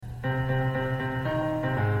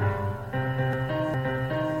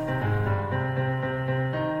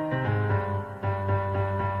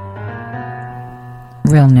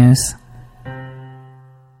Real news.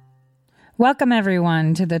 Welcome,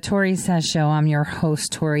 everyone, to the Tori Says Show. I'm your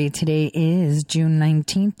host, Tori. Today is June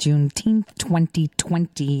 19th,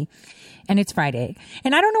 2020, and it's Friday.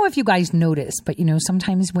 And I don't know if you guys notice, but,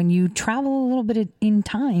 sometimes when you travel a little bit in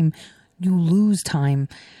time, you lose time.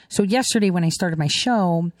 So yesterday when I started my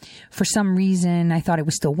show, for some reason, I thought it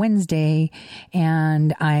was still Wednesday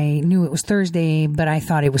and I knew it was Thursday, but I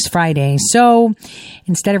thought it was Friday. So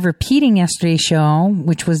instead of repeating yesterday's show,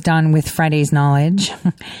 which was done with Friday's knowledge,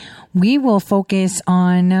 we will focus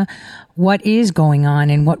on what is going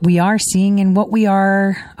on and what we are seeing and what we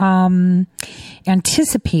are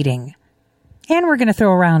anticipating. And we're going to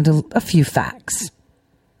throw around a few facts.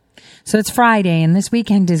 So it's Friday, and this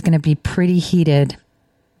weekend is going to be pretty heated.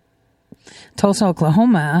 Tulsa,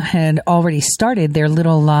 Oklahoma had already started their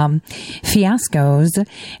little fiascos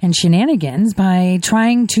and shenanigans by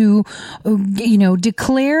trying to,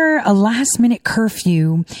 declare a last-minute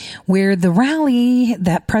curfew where the rally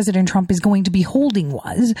that President Trump is going to be holding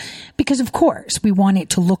was, because, of course, we want it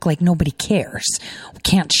to look like nobody cares. We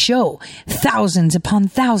can't show thousands upon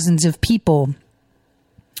thousands of people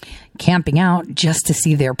camping out just to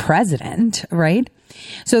see their president, right?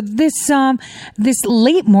 So this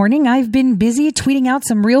late morning, I've been busy tweeting out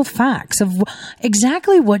some real facts of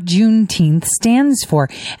exactly what Juneteenth stands for.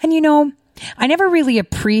 And, I never really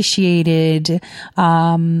appreciated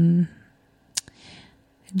Juneteenth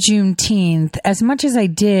as much as I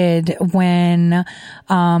did when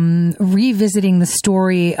revisiting the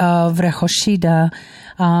story of Rehoshida,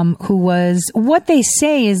 who was what they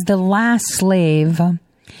say is the last slave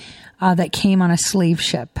that came on a slave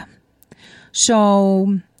ship.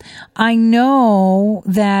 So I know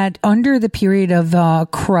that under the period of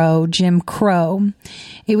Jim Crow,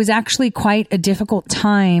 it was actually quite a difficult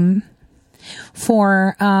time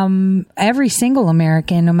for every single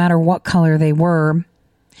American, no matter what color they were,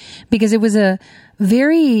 because it was a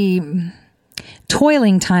very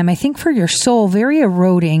toiling time, I think, for your soul, very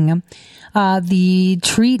eroding. The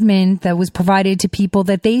treatment that was provided to people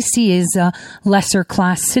that they see as lesser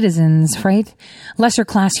class citizens, right? Lesser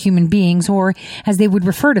class human beings, or as they would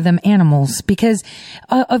refer to them, animals. Because,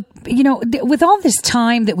 with all this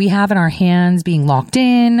time that we have in our hands being locked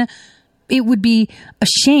in, it would be a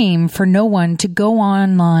shame for no one to go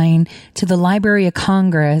online to the Library of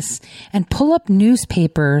Congress and pull up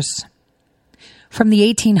newspapers from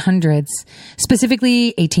the 1800s,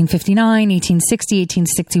 specifically 1859, 1860,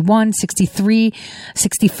 1861, 63,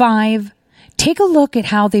 65. Take a look at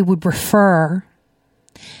how they would refer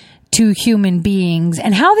to human beings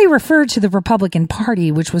and how they referred to the Republican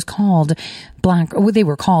Party, which was called Black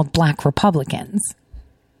Republicans.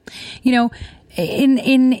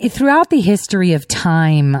 Throughout the history of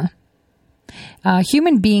time,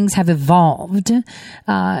 human beings have evolved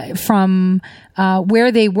from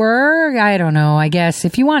where they were. I don't know, I guess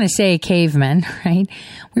if you want to say cavemen, right?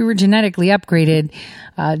 We were genetically upgraded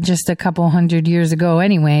just a couple hundred years ago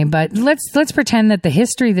anyway, but let's pretend that the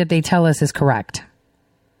history that they tell us is correct.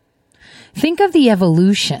 Think of the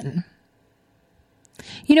evolution.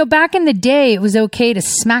 Back in the day, it was okay to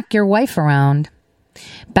smack your wife around.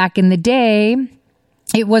 Back in the day,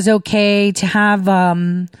 it was okay to have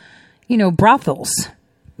brothels,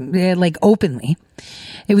 like openly.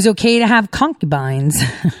 It was okay to have concubines.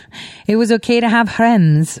 It was okay to have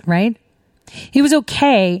harems, right? It was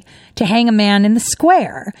okay to hang a man in the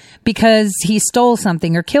square because he stole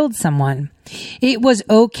something or killed someone. It was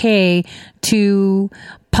okay to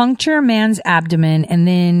puncture a man's abdomen and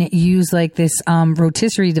then use like this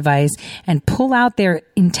rotisserie device and pull out their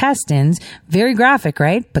intestines. Very graphic,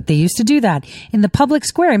 right? But they used to do that in the public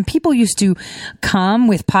square, and people used to come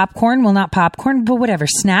with popcorn. Well, not popcorn, but whatever,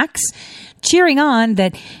 snacks, cheering on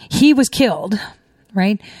that he was killed,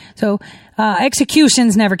 right? So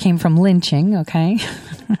executions never came from lynching, okay?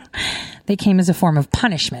 They came as a form of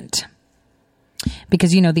punishment. Because,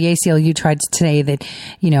 the ACLU tried to say that,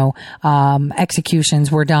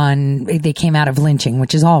 executions were done, they came out of lynching,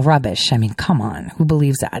 which is all rubbish. I mean, come on, who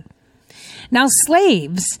believes that? Now,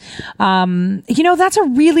 slaves, that's a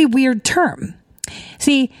really weird term.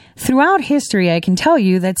 See, throughout history, I can tell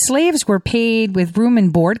you that slaves were paid with room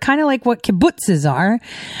and board, kind of like what kibbutzes are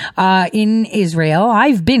in Israel.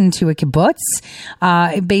 I've been to a kibbutz.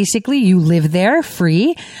 Basically, you live there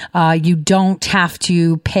free. You don't have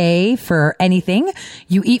to pay for anything.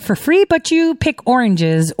 You eat for free, but you pick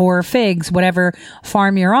oranges or figs, whatever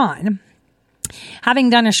farm you're on. having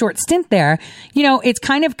done a short stint there, it's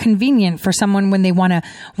kind of convenient for someone when they want to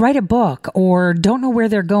write a book or don't know where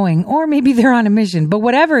they're going, or maybe they're on a mission, but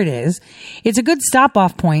whatever it is, it's a good stop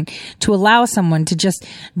off point to allow someone to just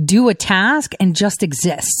do a task and just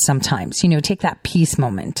exist sometimes, take that peace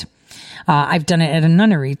moment. I've done it at a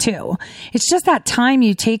nunnery too. It's just that time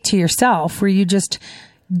you take to yourself where you just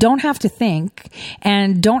don't have to think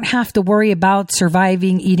and don't have to worry about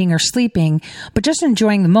surviving, eating, or sleeping, but just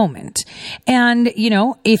enjoying the moment. And,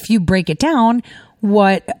 if you break it down,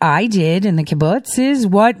 what I did in the kibbutz is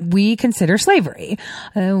what we consider slavery.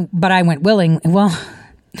 But I went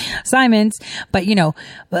Simon's, but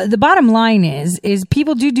the bottom line is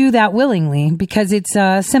people do that willingly because it's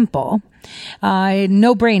simple,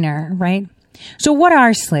 no brainer, right? So what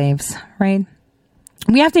are slaves, right?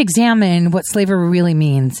 We have to examine what slavery really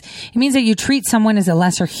means. It means that you treat someone as a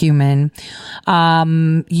lesser human.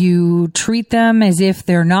 You treat them as if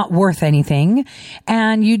they're not worth anything,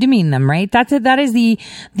 and you demean them, right? That is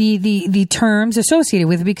the terms associated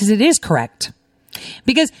with it, because it is correct.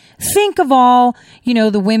 Because think of all,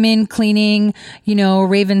 the women cleaning,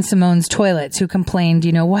 Raven Simone's toilets who complained,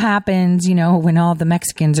 what happens, when all the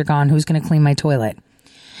Mexicans are gone, who's going to clean my toilet?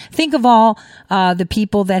 Think of all the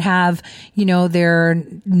people that have, their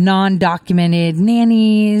non-documented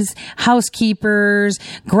nannies, housekeepers,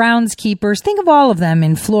 groundskeepers. Think of all of them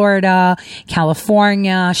in Florida,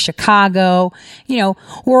 California, Chicago,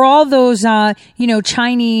 or all those,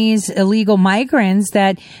 Chinese illegal migrants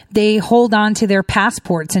that they hold on to their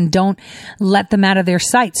passports and don't let them out of their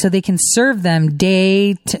sight so they can serve them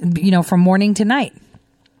from morning to night.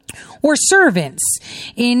 Or servants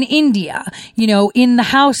in India, in the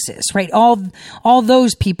houses, right? All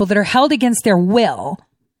those people that are held against their will.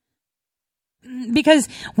 Because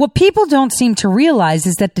what people don't seem to realize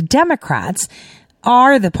is that the Democrats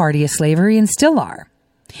are the party of slavery and still are.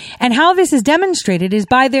 And how this is demonstrated is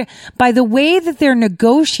by the way that they're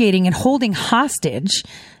negotiating and holding hostage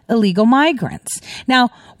illegal migrants. Now,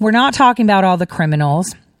 we're not talking about all the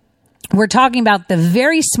criminals. We're talking about the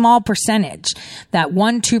very small percentage, that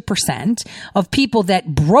 1-2% of people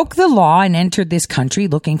that broke the law and entered this country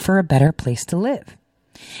looking for a better place to live.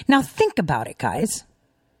 Now think about it, guys.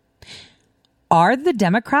 Are the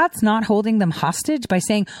Democrats not holding them hostage by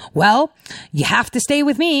saying, well, you have to stay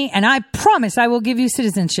with me and I promise I will give you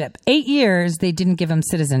citizenship? 8 years, they didn't give them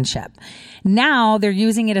citizenship. Now they're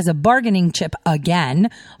using it as a bargaining chip again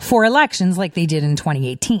for elections like they did in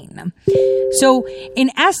 2018. So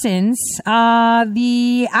in essence,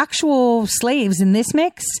 the actual slaves in this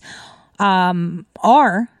mix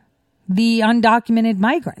are the undocumented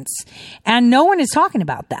migrants. And no one is talking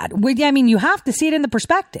about that. You have to see it in the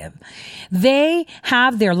perspective. They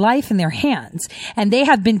have their life in their hands, and they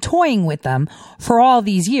have been toying with them for all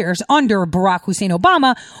these years under Barack Hussein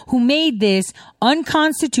Obama, who made this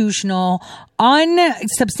unconstitutional,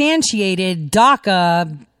 unsubstantiated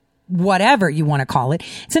DACA, whatever you want to call it.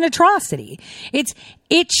 It's an atrocity.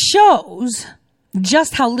 It shows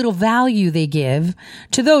just how little value they give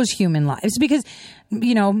to those human lives, because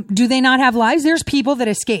do they not have lives? There's people that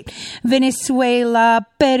escaped Venezuela,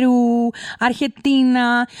 Peru,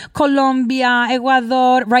 Argentina, Colombia,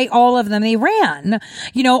 Ecuador, right? All of them, they ran.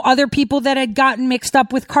 Other people that had gotten mixed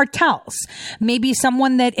up with cartels. Maybe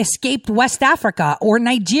someone that escaped West Africa or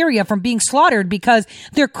Nigeria from being slaughtered because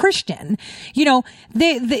they're Christian.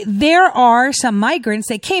 There are some migrants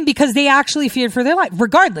that came because they actually feared for their life.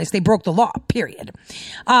 Regardless, they broke the law, period.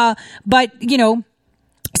 But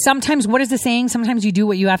sometimes, what is the saying? Sometimes you do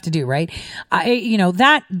what you have to do, right?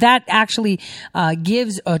 That actually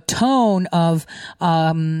gives a tone of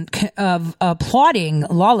applauding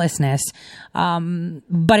lawlessness,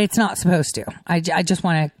 but it's not supposed to. I just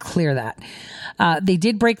want to clear that. They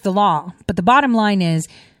did break the law, but the bottom line is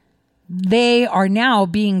they are now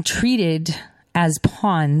being treated as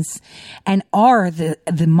pawns and are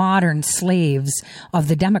the modern slaves of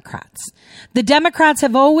the Democrats. The Democrats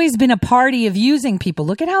have always been a party of using people.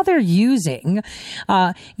 Look at how they're using,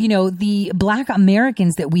 the Black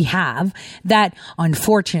Americans that we have that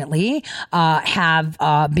unfortunately, have,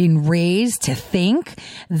 been raised to think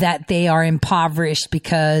that they are impoverished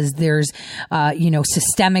because there's,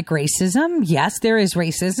 systemic racism. Yes, there is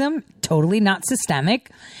racism. Totally not systemic.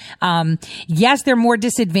 Yes, they're more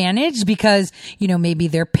disadvantaged because, maybe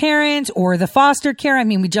their parents or the foster care.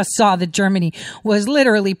 We just saw that Germany was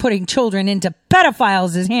literally putting children into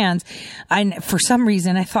pedophiles' hands. For some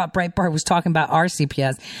reason, I thought Breitbart was talking about our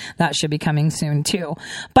CPS. That should be coming soon too.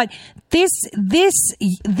 But this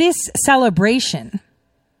celebration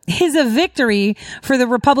is a victory for the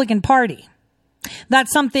Republican Party.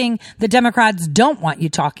 That's something the Democrats don't want you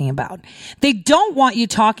talking about. They don't want you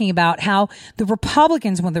talking about how the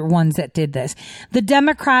Republicans were the ones that did this. The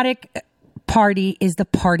Democratic Party is the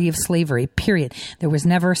party of slavery, period. There was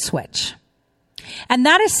never a switch. And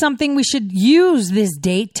that is something we should use this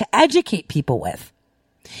date to educate people with.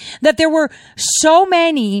 That there were so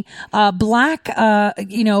many black,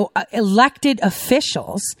 elected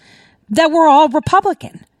officials that were all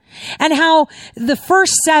Republican. And how the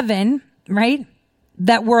first 7, right,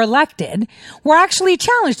 that were elected were actually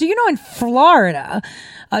challenged. You know, in Florida,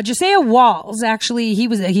 Josiah Walls, actually, he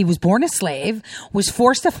was born a slave, was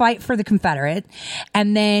forced to fight for the Confederate,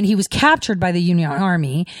 and then he was captured by the Union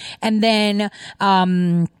Army. And then,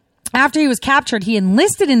 after he was captured, he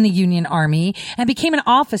enlisted in the Union Army and became an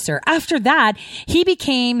officer. After that, he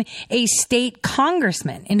became a state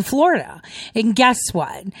congressman in Florida. And guess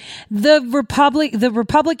what? The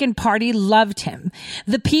Republican Party loved him.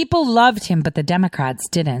 The people loved him, but the Democrats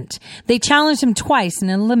didn't. They challenged him twice and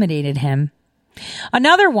eliminated him.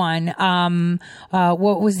 Another one,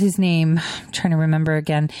 what was his name? I'm trying to remember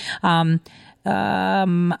again.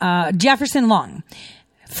 Jefferson Long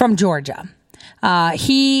from Georgia.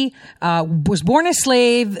 He was born a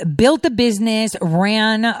slave, built a business,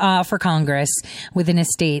 ran for Congress within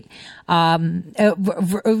his state, as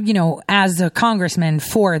a congressman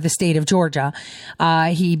for the state of Georgia.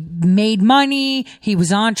 He made money. He was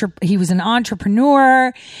an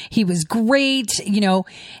entrepreneur. He was great,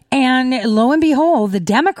 and lo and behold, the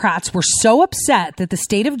Democrats were so upset that the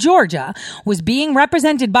state of Georgia was being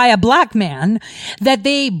represented by a black man that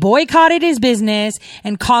they boycotted his business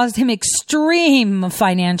and caused him extreme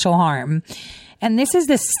financial harm. And this is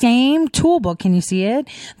the same toolbook, can you see it,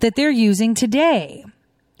 that they're using today.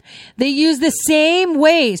 They use the same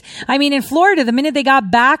ways. I mean, in Florida, the minute they got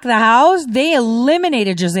back the House, they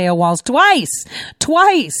eliminated Josiah Walls twice.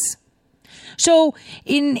 So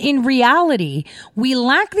in reality, we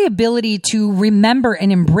lack the ability to remember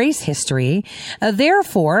and embrace history.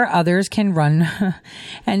 Therefore, others can run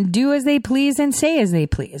and do as they please and say as they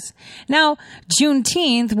please. Now,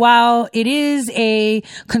 Juneteenth, while it is a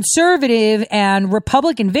conservative and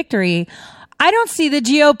Republican victory, I don't see the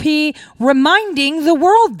GOP reminding the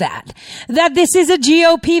world that this is a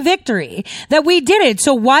GOP victory, that we did it.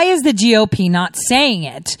 So why is the GOP not saying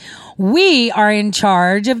it? We are in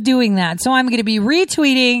charge of doing that. So I'm going to be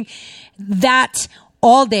retweeting that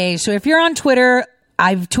all day. So if you're on Twitter,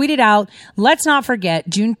 I've tweeted out, let's not forget,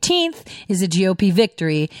 Juneteenth is a GOP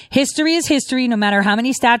victory. History is history, no matter how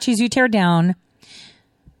many statues you tear down.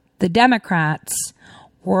 The Democrats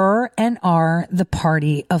were and are the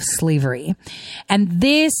party of slavery. And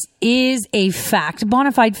this is a fact,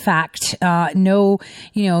 bona fide fact, no,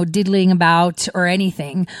 diddling about or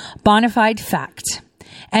anything, bona fide fact.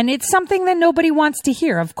 And it's something that nobody wants to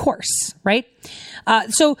hear, of course, right?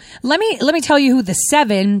 So let me tell you who the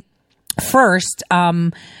 7 first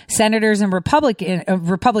senators and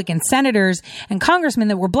Republican senators and congressmen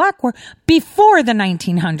that were black were before the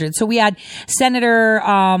 1900s. So we had Senator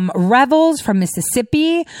Revels from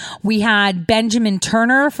Mississippi. We had Benjamin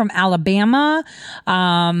Turner from Alabama.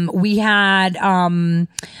 We had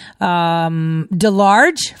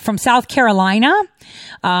DeLarge from South Carolina.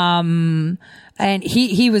 And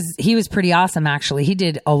he was pretty awesome, actually. He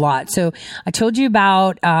did a lot. So I told you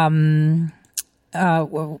about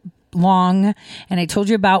Long, and I told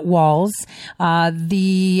you about Walls.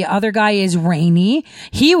 The other guy is Rainey.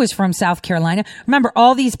 He was from South Carolina. Remember,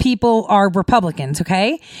 all these people are Republicans,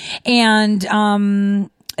 okay? And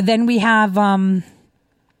then we have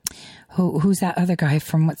who's that other guy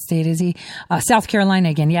from, what state is he? South Carolina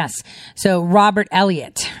again, yes. So Robert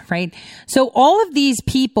Elliott, right? So all of these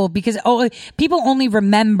people, because people only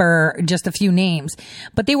remember just a few names,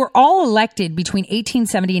 but they were all elected between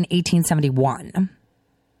 1870 and 1871.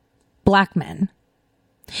 Black men.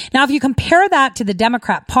 Now, if you compare that to the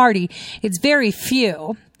Democrat Party, it's very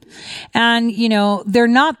few. And, they're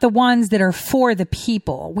not the ones that are for the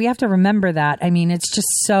people. We have to remember that. I mean, it's just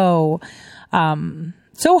so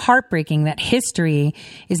heartbreaking that history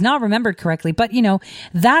is not remembered correctly. But,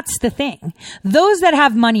 that's the thing. Those that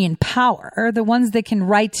have money and power are the ones that can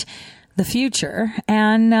write the future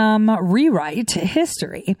and rewrite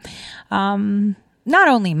history. Not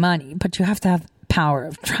only money, but you have to have power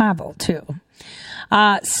of travel too.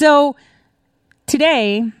 So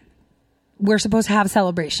today we're supposed to have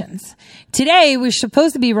celebrations. Today we're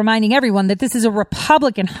supposed to be reminding everyone that this is a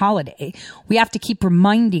Republican holiday. We have to keep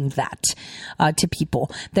reminding that to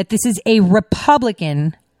people, that this is a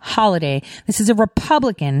Republican holiday. This is a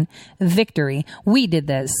Republican victory. We did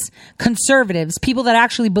this. Conservatives, people that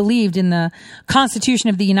actually believed in the Constitution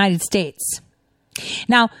of the United States.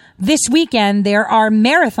 Now, this weekend, there are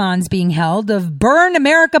marathons being held of Burn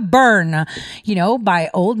America Burn, by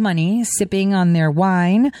old money sipping on their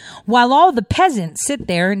wine while all the peasants sit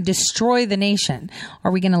there and destroy the nation.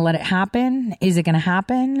 Are we going to let it happen? Is it going to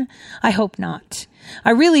happen? I hope not.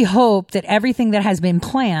 I really hope that everything that has been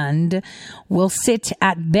planned will sit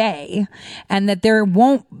at bay and that there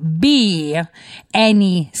won't be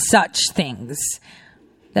any such things.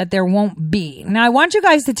 That there won't be. Now, I want you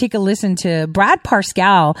guys to take a listen to Brad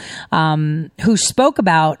Parscale, who spoke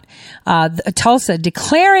about Tulsa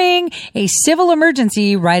declaring a civil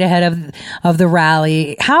emergency right ahead of the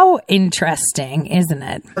rally. How interesting, isn't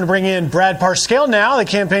it? We're going to bring in Brad Parscale now, the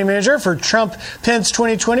campaign manager for Trump-Pence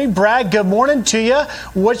 2020. Brad, good morning to you.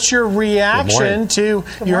 What's your reaction to,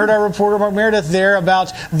 you heard our reporter Mark Meredith there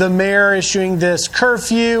about the mayor issuing this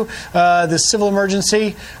curfew, this civil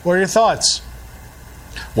emergency. What are your thoughts?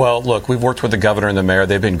 Well, look, we've worked with the governor and the mayor.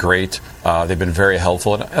 They've been great. They've been very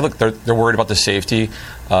helpful. And look, they're worried about the safety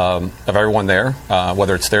of everyone there,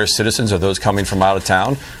 whether it's their citizens or those coming from out of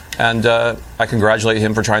town. And I congratulate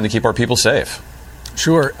him for trying to keep our people safe.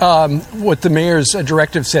 Sure. What the mayor's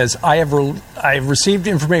directive says, I have received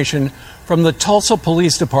information from the Tulsa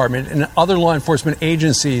Police Department and other law enforcement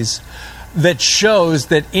agencies that shows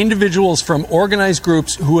that individuals from organized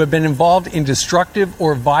groups who have been involved in destructive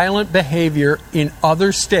or violent behavior in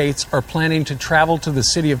other states are planning to travel to the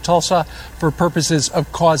city of Tulsa for purposes of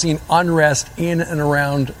causing unrest in and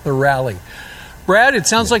around the rally. Brad, it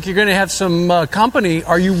sounds like you're going to have some company.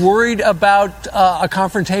 Are you worried about a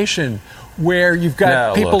confrontation where you've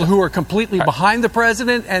got people who are completely behind the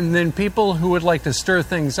president and then people who would like to stir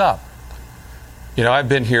things up? I've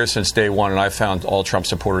been here since day one, and I've found all Trump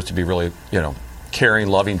supporters to be really, caring,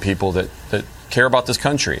 loving people that care about this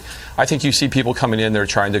country. I think you see people coming in, they're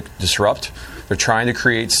trying to disrupt. They're trying to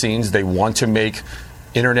create scenes. They want to make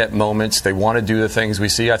internet moments. They want to do the things we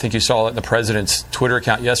see. I think you saw it in the president's Twitter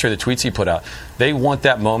account yesterday, the tweets he put out. They want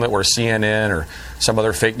that moment where CNN or some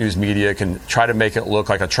other fake news media can try to make it look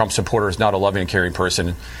like a Trump supporter is not a loving and caring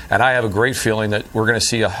person. And I have a great feeling that we're going to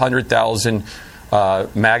see 100,000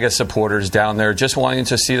 MAGA supporters down there just wanting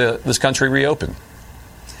to see this country reopen.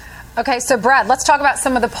 Okay, so Brad, let's talk about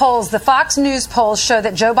some of the polls. The Fox News polls show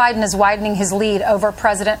that Joe Biden is widening his lead over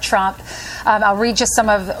President Trump. I'll read you some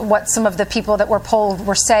of what some of the people that were polled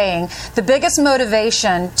were saying. The biggest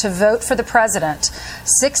motivation to vote for the president,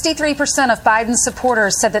 63% of Biden's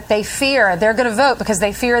supporters said that they're going to vote because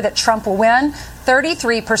they fear that Trump will win.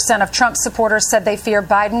 33% of Trump supporters said they fear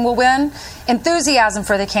Biden will win. Enthusiasm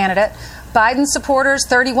for the candidate. Biden supporters,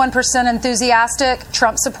 31% enthusiastic.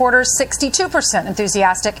 Trump supporters, 62%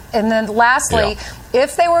 enthusiastic. And then lastly,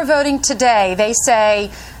 if they were voting today, they say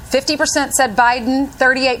 50% said Biden,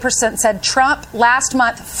 38% said Trump. Last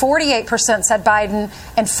month, 48% said Biden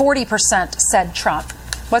and 40% said Trump.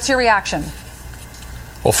 What's your reaction?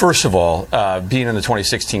 Well, first of all, being in the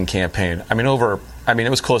 2016 campaign, it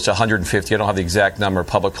was close to 150. I don't have the exact number.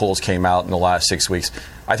 Public polls came out in the last 6 weeks.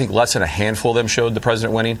 I think less than a handful of them showed the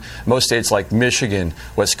president winning. Most states like Michigan,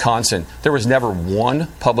 Wisconsin, there was never one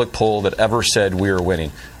public poll that ever said we were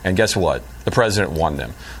winning. And guess what? The president won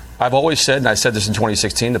them. I've always said, and I said this in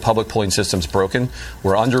 2016, the public polling system's broken.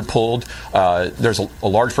 We're underpolled. There's a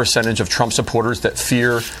large percentage of Trump supporters that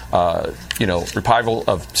fear, reprisal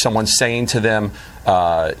of someone saying to them,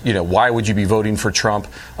 why would you be voting for Trump?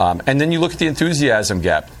 And then you look at the enthusiasm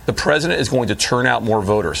gap. The president is going to turn out more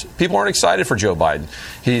voters. People aren't excited for Joe Biden.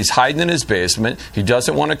 He's hiding in his basement. He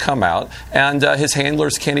doesn't want to come out. And his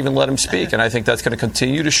handlers can't even let him speak. And I think that's going to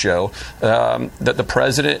continue to show that the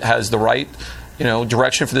president has the right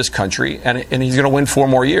direction for this country, and he's going to win 4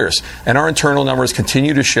 more years. And our internal numbers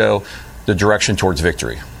continue to show the direction towards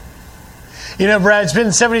victory. Brad, it's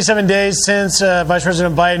been 77 days since Vice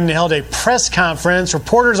President Biden held a press conference.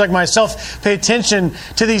 Reporters like myself pay attention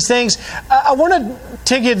to these things. I want to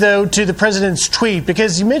take you, though, to the president's tweet,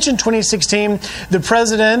 because you mentioned 2016. The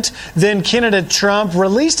president, then candidate Trump,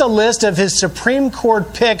 released a list of his Supreme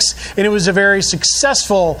Court picks, and it was a very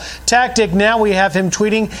successful tactic. Now we have him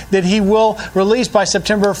tweeting that he will release by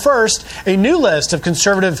September 1st a new list of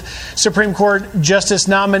conservative Supreme Court justice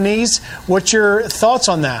nominees. What's your thoughts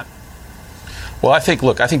on that? Well, I think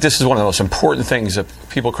this is one of the most important things that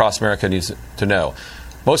people across America need to know.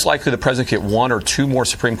 Most likely the president get 1 or 2 more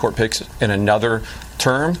Supreme Court picks in another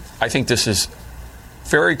term. I think this is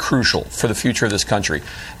very crucial for the future of this country.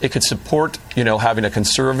 It could support, having a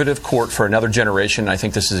conservative court for another generation. I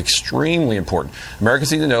think this is extremely important.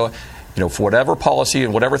 Americans need to know, for whatever policy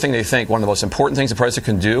and whatever thing they think, one of the most important things the president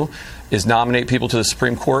can do is nominate people to the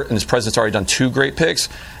Supreme Court. And this president's already done 2 great picks.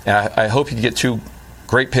 And I hope he can get 2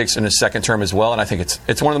 great picks in his second term as well, and I think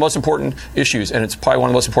it's one of the most important issues, and it's probably one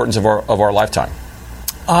of the most important of our lifetime.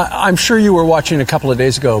 I'm sure you were watching a couple of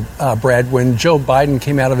days ago, Brad, when Joe Biden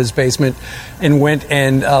came out of his basement and went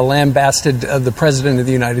and lambasted the President of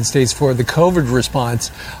the United States for the COVID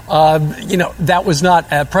response. That was not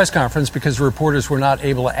a press conference because reporters were not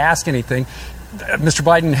able to ask anything. Mr.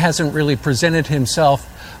 Biden hasn't really presented himself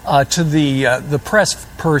to the press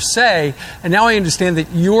per se, and now I understand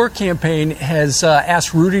that your campaign has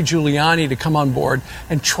asked Rudy Giuliani to come on board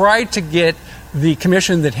and try to get the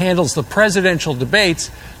commission that handles the presidential debates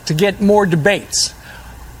to get more debates.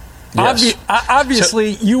 Yes.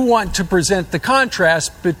 Obviously, you want to present the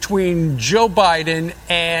contrast between Joe Biden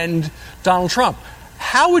and Donald Trump.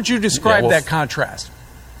 How would you describe that contrast?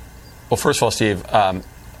 Well, first of all, Steve,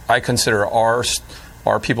 I consider our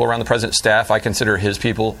people around the president's staff, I consider his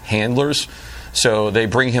people handlers. So they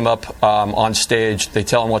bring him up on stage, they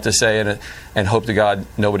tell him what to say, and hope to God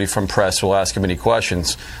nobody from press will ask him any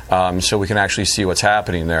questions so we can actually see what's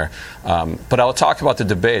happening there. But I'll talk about the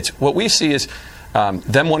debates. What we see is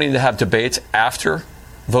them wanting to have debates after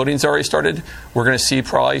voting's already started. We're going to see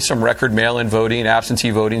probably some record mail-in voting,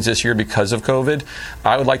 absentee votings this year because of COVID.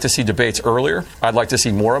 I would like to see debates earlier. I'd like to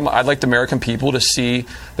see more of them. I'd like the American people to see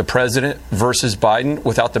the president versus Biden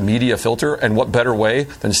without the media filter. And what better way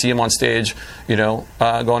than to see him on stage,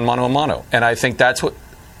 going mano a mano. And I think that's what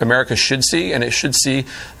America should see, and it should see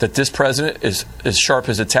that this president is as sharp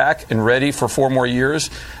as attack and ready for 4 more years,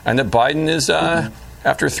 and that Biden is,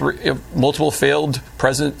 after multiple failed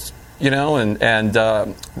presidents,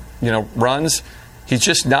 runs. He's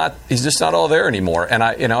just not all there anymore. And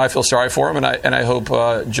I feel sorry for him, and I hope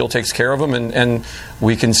Jill takes care of him, and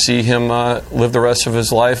we can see him live the rest of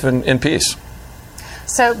his life in peace.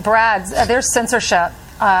 So, Brad, there's censorship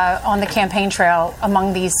on the campaign trail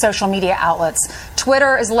among these social media outlets.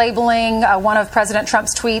 Twitter is labeling one of President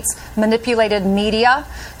Trump's tweets manipulated media.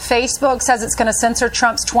 Facebook says it's going to censor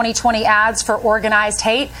Trump's 2020 ads for organized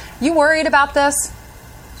hate. You worried about this?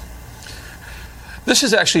 This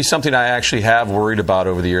is actually something I actually have worried about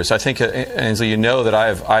over the years. I think, Ainsley, you know that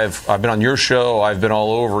I've been on your show. I've been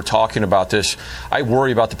all over talking about this. I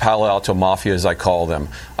worry about the Palo Alto Mafia, as I call them.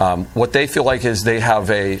 What they feel like is they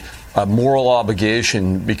have a moral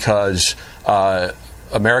obligation because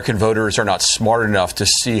American voters are not smart enough to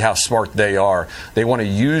see how smart they are. They want to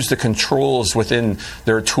use the controls within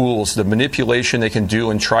their tools, the manipulation they can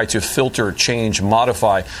do, and try to filter, change,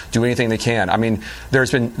 modify, do anything they can. I mean,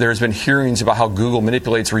 there's been hearings about how Google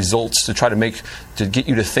manipulates results to try to get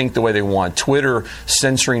you to think the way they want. Twitter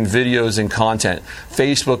censoring videos and content.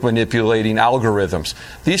 Facebook manipulating algorithms.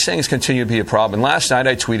 These things continue to be a problem. And last night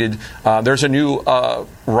I tweeted, there's a new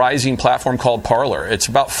rising platform called Parler. It's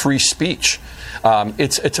about free speech.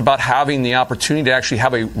 It's about having the opportunity to actually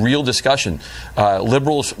have a real discussion,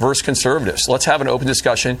 liberals versus conservatives. Let's have an open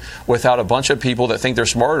discussion without a bunch of people that think they're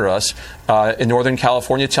smarter than us in Northern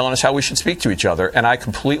California telling us how we should speak to each other. And I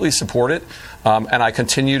completely support it, and I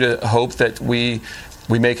continue to hope that we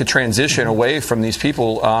make a transition away from these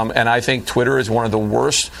people. And I think Twitter is one of the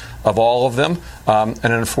worst of all of them. And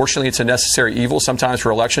unfortunately, it's a necessary evil sometimes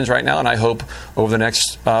for elections right now. And I hope over the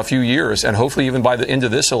next few years, and hopefully even by the end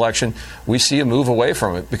of this election, we see a move away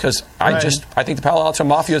from it. Because I think the Palo Alto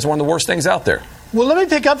Mafia is one of the worst things out there. Well, let me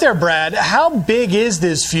pick up there, Brad. How big is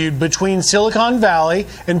this feud between Silicon Valley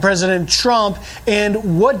and President Trump?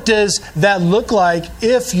 And what does that look like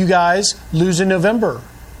if you guys lose in November?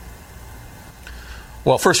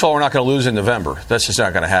 Well, first of all, we're not going to lose in November. That's just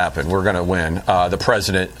not going to happen. We're going to win. The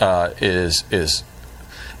president is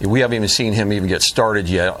we haven't even seen him even get started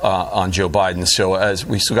yet on Joe Biden. So as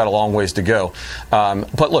we still got a long ways to go.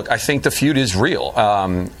 But look, I think the feud is real.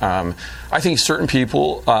 I think certain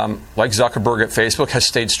people, like Zuckerberg at Facebook, has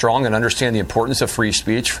stayed strong and understand the importance of free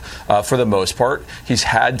speech for the most part. He's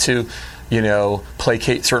had to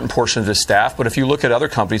placate certain portions of his staff. But if you look at other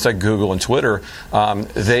companies like Google and Twitter,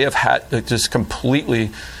 they have had just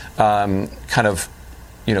completely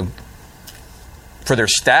for their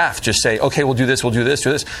staff just say, okay, we'll do this,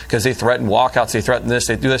 because they threaten walkouts, they threaten this,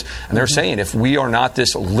 they do this. And they're saying if we are not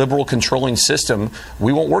this liberal controlling system,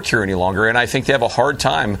 we won't work here any longer. And I think they have a hard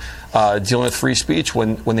time dealing with free speech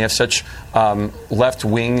when they have such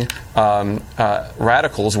left-wing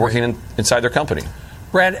radicals working inside their company.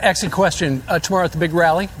 Brad, excellent question. Tomorrow at the big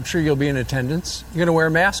rally, I'm sure you'll be in attendance. You going to wear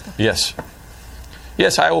a mask? Yes.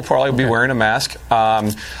 Yes, I will probably be wearing a mask.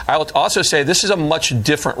 I will also say this is a much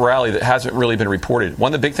different rally that hasn't really been reported.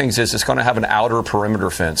 One of the big things is it's going to have an outer perimeter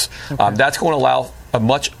fence. That's going to allow a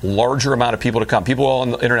much larger amount of people to come. People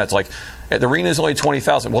on the internet's like, the arena is only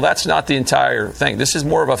 20,000. Well, that's not the entire thing. This is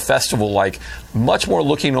more of a festival, like much more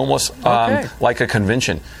looking almost like a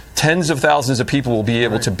convention. Tens of thousands of people will be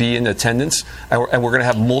able to be in attendance, and we're going to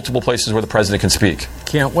have multiple places where the president can speak.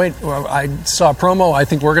 Can't wait. Well, I saw a promo. I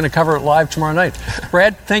think we're going to cover it live tomorrow night.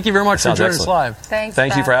 Brad, thank you very much for joining us live. Thanks,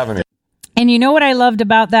 Thank you for having me. And you know what I loved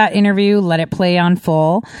about that interview, Let It Play on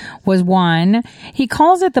Full, was one, he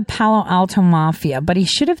calls it the Palo Alto Mafia, but he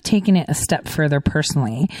should have taken it a step further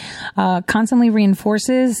personally. Constantly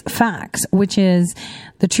reinforces facts, which is,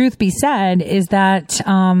 the truth be said, is that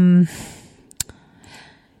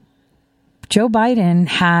Joe Biden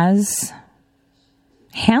has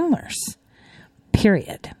handlers,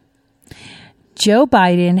 period. Joe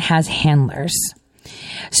Biden has handlers.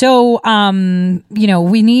 So,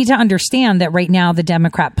 we need to understand that right now the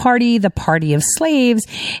Democrat Party, the party of slaves,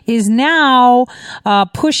 is now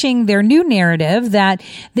pushing their new narrative that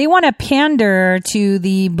they want to pander to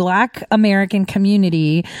the Black American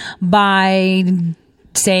community by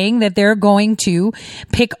saying that they're going to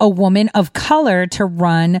pick a woman of color to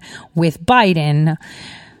run with Biden.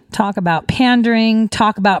 Talk about pandering,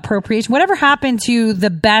 talk about appropriation. Whatever happened to the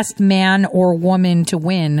best man or woman to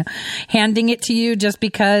win? Handing it to you just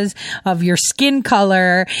because of your skin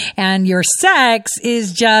color and your sex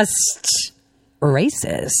is just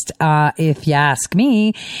racist, if you ask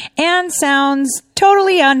me, and sounds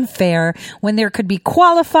totally unfair when there could be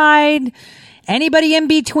qualified anybody in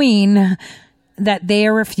between that they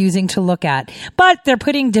are refusing to look at. But they're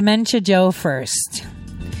putting Dementia Joe first.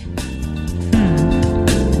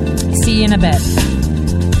 See you in a bit.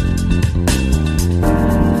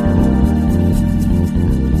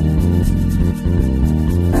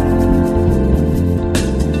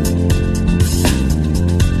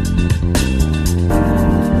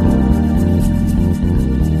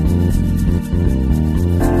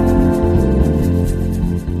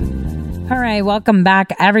 All right, welcome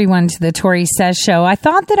back, everyone, to the Tori Says Show. I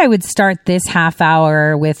thought that I would start this half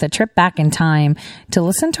hour with a trip back in time to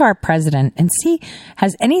listen to our president and see,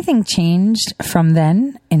 has anything changed from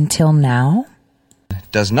then until now?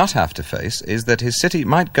 Does not have to face is that his city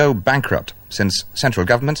might go bankrupt since central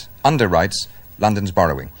government underwrites London's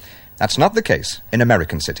borrowing. That's not the case in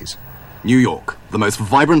American cities. New York, the most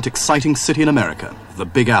vibrant, exciting city in America, the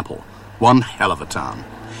Big Apple. One hell of a town.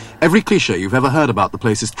 Every cliché you've ever heard about the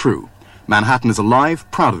place is true. Manhattan is alive,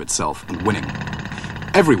 proud of itself, and winning.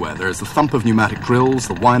 Everywhere there is the thump of pneumatic drills,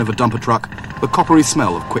 the whine of a dumper truck, the coppery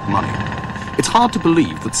smell of quick money. It's hard to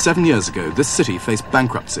believe that 7 years ago this city faced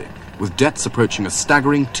bankruptcy, with debts approaching a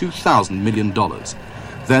staggering $2,000 million.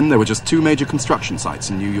 Then there were just 2 major construction sites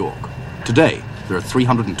in New York. Today, there are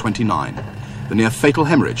 329. The near-fatal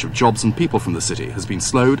hemorrhage of jobs and people from the city has been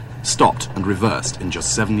slowed, stopped, and reversed in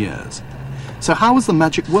just 7 years. So how has the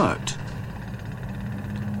magic worked?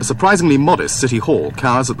 A surprisingly modest City Hall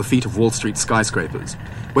cowers at the feet of Wall Street skyscrapers.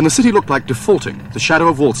 When the city looked like defaulting, the shadow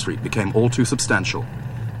of Wall Street became all too substantial.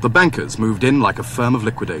 The bankers moved in like a firm of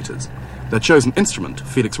liquidators. Their chosen instrument,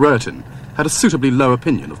 Felix Rohatyn, had a suitably low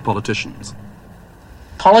opinion of politicians.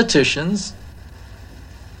 Politicians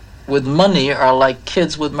with money are like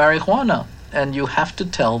kids with marijuana, and you have to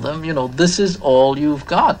tell them, this is all you've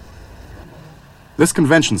got. This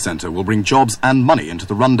convention center will bring jobs and money into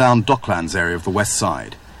the rundown Docklands area of the West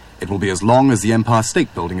Side. It will be as long as the Empire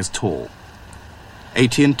State Building is tall.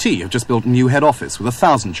 AT&T have just built a new head office with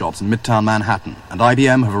 1,000 jobs in Midtown Manhattan, and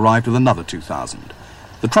IBM have arrived with another 2,000.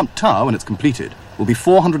 The Trump Tower, when it's completed, will be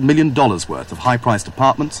 $400 million worth of high-priced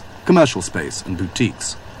apartments, commercial space, and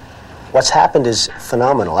boutiques. What's happened is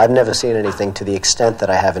phenomenal. I've never seen anything to the extent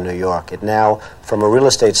that I have in New York. It now, from a real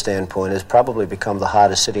estate standpoint, has probably become the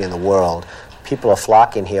hottest city in the world. People are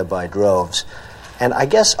flocking here by droves. And I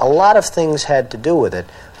guess a lot of things had to do with it.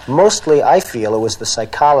 Mostly, I feel, it was the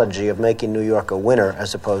psychology of making New York a winner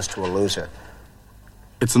as opposed to a loser.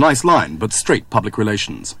 It's a nice line, but straight public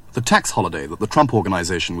relations. The tax holiday that the Trump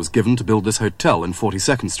Organization was given to build this hotel in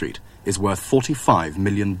 42nd Street is worth $45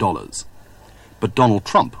 million. But Donald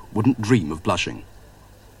Trump wouldn't dream of blushing.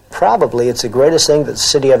 Probably it's the greatest thing that the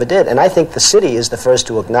city ever did, and I think the city is the first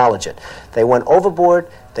to acknowledge it. They went overboard.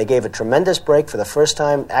 They gave a tremendous break for the first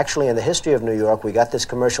time, actually, in the history of New York. We got this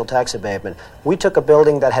commercial tax abatement. We took a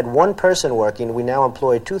building that had one person working. We now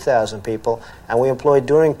employ 2,000 people, and we employed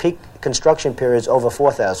during peak construction periods over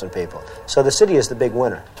 4,000 people. So the city is the big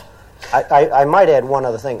winner. I might add one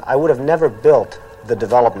other thing. I would have never built the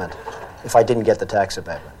development if I didn't get the tax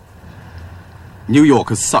abatement. New York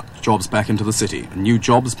has sucked jobs back into the city, and new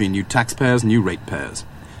jobs mean new taxpayers, new ratepayers.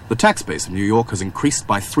 The tax base of New York has increased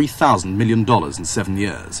by $3,000 million in 7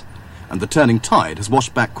 years, and the turning tide has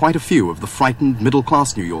washed back quite a few of the frightened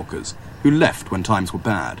middle-class New Yorkers who left when times were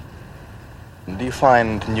bad. Do you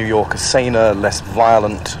find New York a saner, less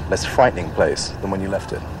violent, less frightening place than when you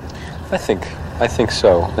left it? I think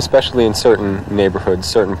so, especially in certain neighborhoods,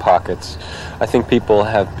 certain pockets. I think people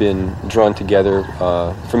have been drawn together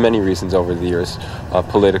for many reasons over the years,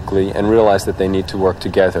 politically, and realize that they need to work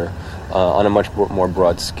together on a much more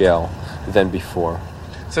broad scale than before.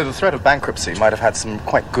 So the threat of bankruptcy might have had some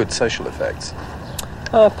quite good social effects.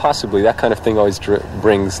 Possibly. That kind of thing always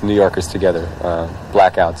brings New Yorkers together.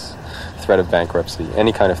 Blackouts, threat of bankruptcy,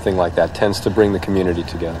 any kind of thing like that tends to bring the community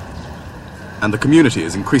together. And the community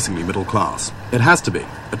is increasingly middle class. It has to be.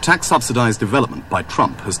 A tax-subsidized development by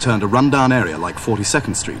Trump has turned a rundown area like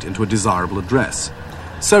 42nd Street into a desirable address.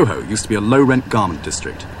 Soho used to be a low-rent garment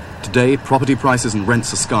district. Today, property prices and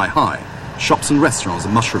rents are sky-high. Shops and restaurants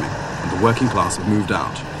are mushrooming, and the working class have moved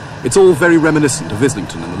out. It's all very reminiscent of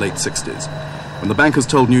Islington in the late 60s. When the bankers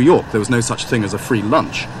told New York there was no such thing as a free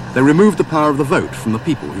lunch, they removed the power of the vote from the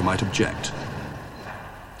people who might object.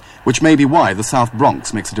 Which may be why the South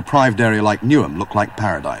Bronx makes a deprived area like Newham look like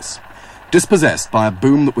paradise. Dispossessed by a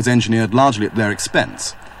boom that was engineered largely at their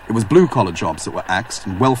expense, it was blue-collar jobs that were axed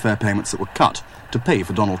and welfare payments that were cut to pay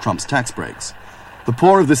for Donald Trump's tax breaks. The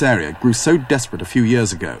poor of this area grew so desperate a few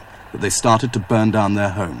years ago that they started to burn down their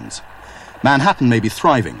homes. Manhattan may be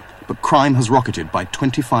thriving, but crime has rocketed by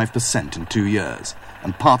 25% in 2 years,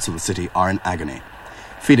 and parts of the city are in agony.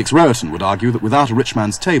 Felix Rohatyn would argue that without a rich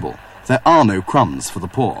man's table, there are no crumbs for the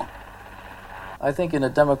poor. I think in a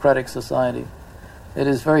democratic society, it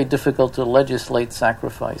is very difficult to legislate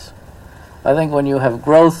sacrifice. I think when you have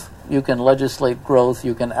growth, you can legislate growth,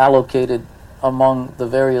 you can allocate it among the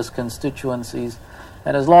various constituencies,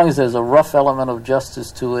 and as long as there's a rough element of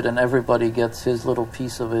justice to it and everybody gets his little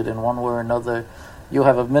piece of it in one way or another, you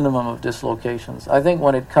have a minimum of dislocations. I think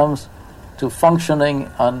when it comes to functioning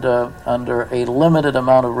under a limited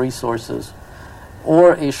amount of resources,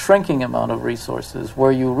 or a shrinking amount of resources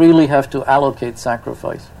where you really have to allocate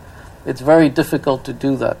sacrifice, it's very difficult to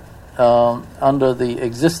do that under the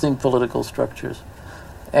existing political structures.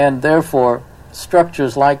 And therefore,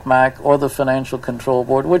 structures like MAC or the Financial Control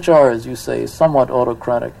Board, which are, as you say, somewhat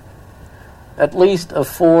autocratic, at least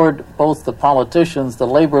afford both the politicians, the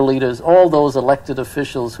labor leaders, all those elected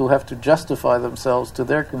officials who have to justify themselves to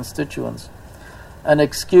their constituents, an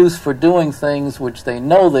excuse for doing things which they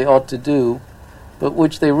know they ought to do, but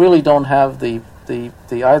which they really don't have the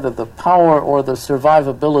either the power or the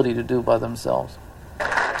survivability to do by themselves.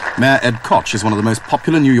 Mayor Ed Koch is one of the most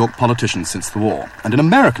popular New York politicians since the war, and in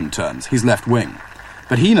American terms, he's left-wing.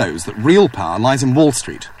 But he knows that real power lies in Wall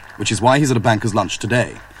Street, which is why he's at a banker's lunch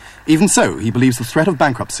today. Even so, he believes the threat of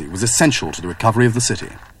bankruptcy was essential to the recovery of the city.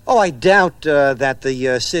 Oh, I doubt that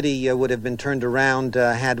the city would have been turned around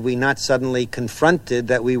had we not suddenly confronted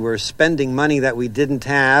that we were spending money that we didn't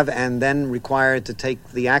have and then required to take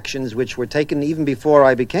the actions which were taken even before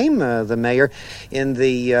I became the mayor in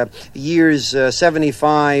the years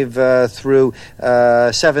 75 through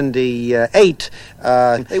 78.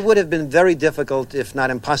 It would have been very difficult, if not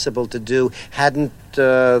impossible, to do hadn't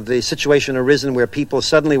the situation arisen where people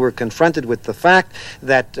suddenly were confronted with the fact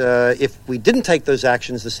that if we didn't take those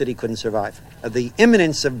actions, the city couldn't survive. The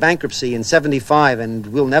imminence of bankruptcy in 75, and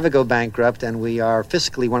we'll never go bankrupt, and we are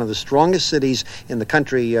fiscally one of the strongest cities in the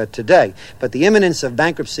country today. But the imminence of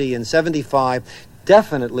bankruptcy in 75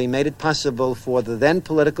 definitely made it possible for the then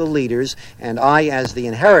political leaders, and I as the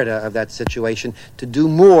inheritor of that situation, to do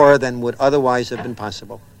more than would otherwise have been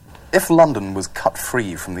possible. If London was cut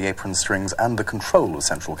free from the apron strings and the control of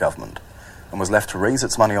central government, and was left to raise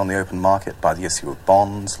its money on the open market by the issue of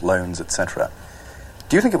bonds, loans, etc.,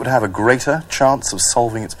 do you think it would have a greater chance of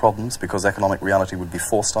solving its problems because economic reality would be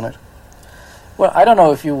forced on it? Well, I don't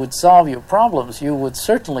know if you would solve your problems. You would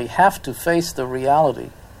certainly have to face the reality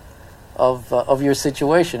of your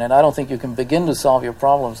situation, and I don't think you can begin to solve your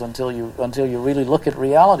problems until you really look at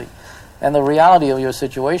reality. And the reality of your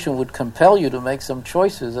situation would compel you to make some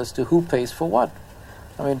choices as to who pays for what.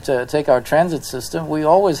 I mean, to take our transit system, we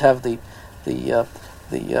always have the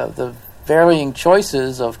varying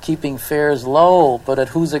choices of keeping fares low, but at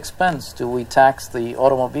whose expense? Do we tax the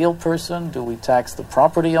automobile person? Do we tax the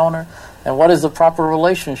property owner? And what is the proper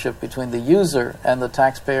relationship between the user and the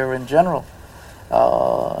taxpayer in general?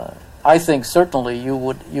 I think certainly you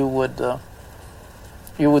would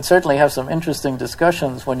certainly have some interesting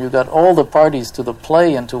discussions when you got all the parties to the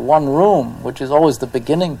play into one room, which is always the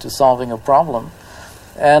beginning to solving a problem.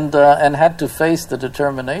 and had to face the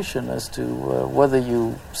determination as to whether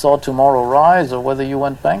you saw tomorrow rise or whether you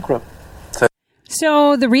went bankrupt.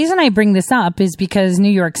 So the reason I bring this up is because New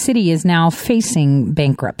York City is now facing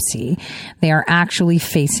bankruptcy. They are actually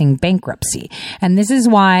facing bankruptcy. And this is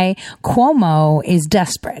why Cuomo is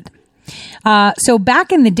desperate. So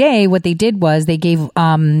back in the day, what they did was they gave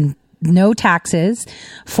no taxes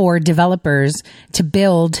for developers to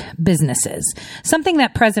build businesses, something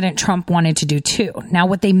that President Trump wanted to do too. Now,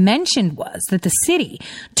 what they mentioned was that the city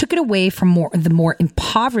took it away from the more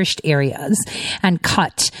impoverished areas and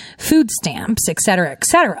cut food stamps, et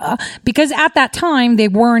cetera, because at that time there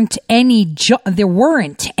weren't any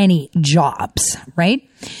jobs, right?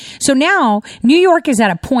 So now New York is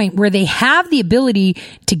at a point where they have the ability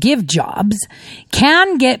to give jobs,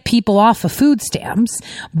 can get people off of food stamps,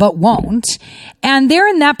 but won't. And they're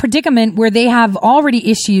in that predicament where they have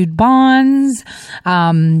already issued bonds,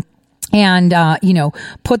 and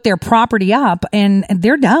put their property up, and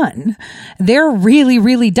they're done. They're really,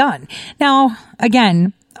 really done. Now,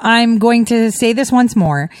 again, I'm going to say this once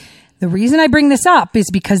more. The reason I bring this up is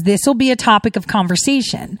because this will be a topic of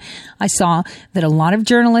conversation. I saw that a lot of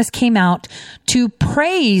journalists came out to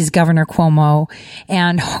praise Governor Cuomo,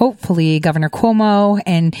 and hopefully Governor Cuomo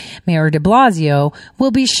and Mayor de Blasio will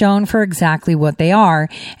be shown for exactly what they are,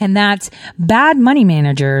 and that's bad money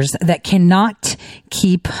managers that cannot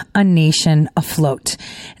keep a nation afloat.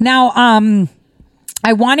 Now,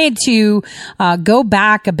 I wanted to go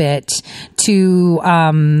back a bit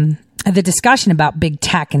to the discussion about big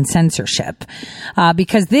tech and censorship,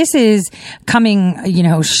 because this is coming,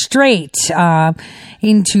 straight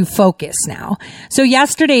into focus now. So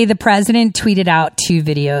yesterday, the president tweeted out 2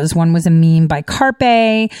 videos. One was a meme by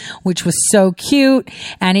Carpe, which was so cute,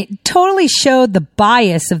 and it totally showed the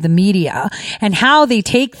bias of the media and how they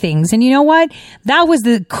take things. And you know what? That was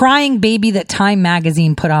the crying baby that Time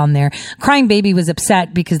magazine put on there. Crying baby was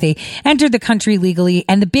upset because they entered the country legally,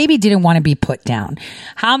 and the baby didn't want to be put down.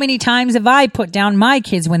 How many times have I put down my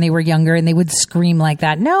kids when they were younger and they would scream like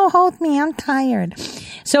that? No, hold me, I'm tired.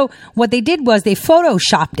 So what they did was they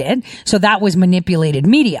photoshopped it, so that was manipulated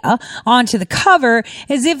media, onto the cover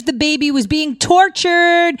as if the baby was being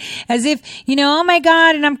tortured, as if, oh my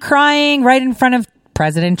God, and I'm crying right in front of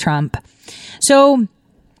President Trump. So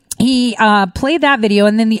he played that video,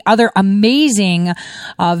 and then the other amazing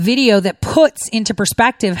video that puts into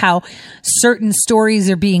perspective how certain stories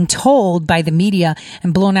are being told by the media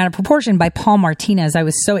and blown out of proportion by Paul Martinez. I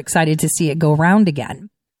was so excited to see it go around again.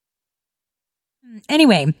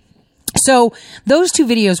 Anyway, so those 2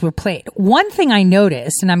 videos were played. One thing I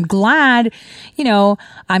noticed, and I'm glad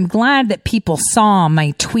that people saw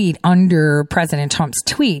my tweet under President Trump's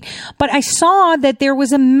tweet, but I saw that there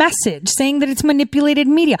was a message saying that it's manipulated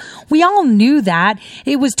media. We all knew that.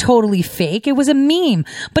 It was totally fake. It was a meme,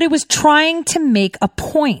 but it was trying to make a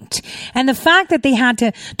point. And the fact that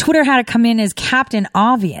Twitter had to come in as Captain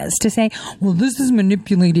Obvious to say, well, this is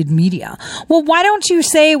manipulated media. Well, why don't you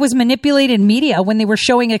say it was manipulated media when they were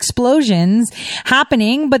showing explosions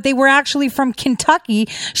happening, but they were actually from Kentucky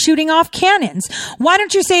shooting off cannons? Why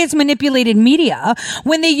don't you say it's manipulated media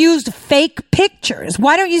when they used fake pictures?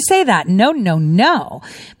 Why don't you say that? No,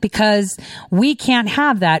 because we can't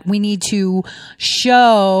have that. We need to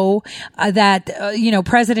show that,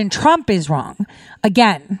 President Trump is wrong.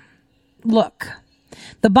 Again, look.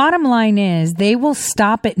 The bottom line is they will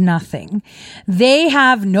stop at nothing. They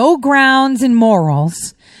have no grounds in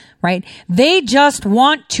morals, right? They just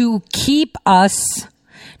want to keep us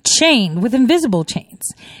chained with invisible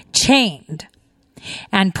chains. Chained.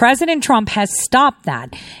 And President Trump has stopped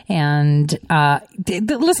that. And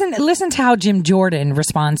listen to how Jim Jordan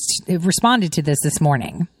responded to this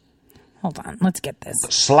morning. Hold on, let's get this.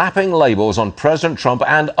 Slapping labels on President Trump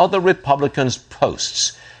and other Republicans'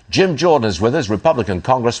 posts. Jim Jordan is with us, Republican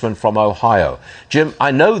congressman from Ohio. Jim,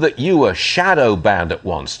 I know that you were shadow banned at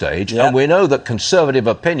one stage, and we know that conservative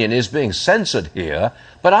opinion is being censored here,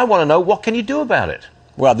 but I want to know, what can you do about it?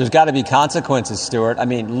 Well, there's got to be consequences, Stuart. I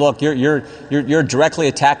mean, look, you're directly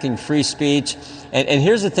attacking free speech, and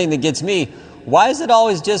here's the thing that gets me. Why is it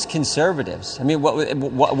always just conservatives? I mean,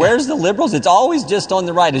 where's the liberals? It's always just on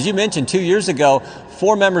the right. As you mentioned, 2 years ago,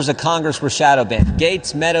 4 members of Congress were shadow banned.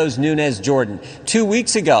 Gates, Meadows, Nunes, Jordan. 2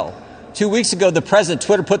 weeks ago, the president,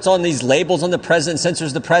 Twitter puts on these labels on the president,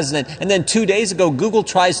 censors the president. And then 2 days ago, Google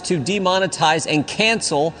tries to demonetize and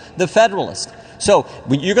cancel the Federalist. So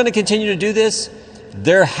you're going to continue to do this?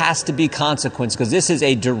 there has to be consequence because this is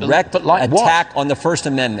a direct attack on the First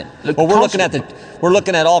Amendment. Well, we're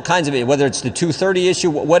looking at all kinds of it, whether it's the 230 issue,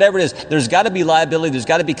 whatever it is. There's got to be liability. There's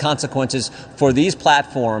got to be consequences for these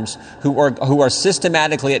platforms who are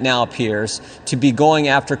systematically, it now appears, to be going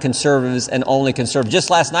after conservatives and only conservatives. Just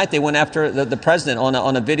last night, they went after the president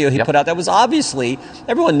on a video he put out that was obviously,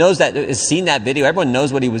 everyone knows that, has seen that video. Everyone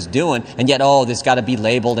knows what he was doing. And yet, this got to be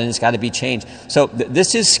labeled and it's got to be changed. So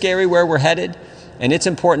this is scary where we're headed. And it's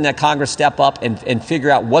important that Congress step up and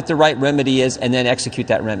figure out what the right remedy is and then execute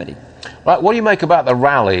that remedy. Right, what do you make about the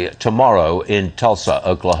rally tomorrow in Tulsa,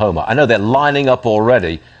 Oklahoma? I know they're lining up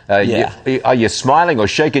already. Are you smiling or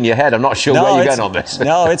shaking your head? I'm not sure where you're going on this.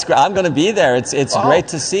 No, it's I'm going to be there. It's great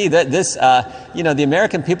to see that this, the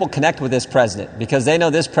American people connect with this president because they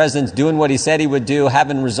know this president's doing what he said he would do,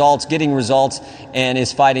 having results, getting results, and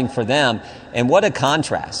is fighting for them. And what a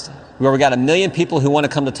contrast. Where we got 1 million people who want to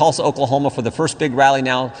come to Tulsa, Oklahoma for the first big rally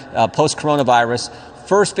now, post-coronavirus.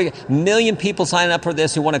 First big 1 million people signing up for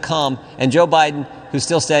this who want to come, and Joe Biden who's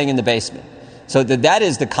still staying in the basement. So that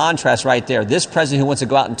is the contrast right there. This president who wants to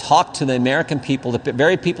go out and talk to the American people, the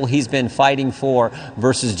very people he's been fighting for,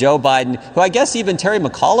 versus Joe Biden, who I guess even Terry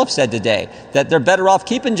McAuliffe said today that they're better off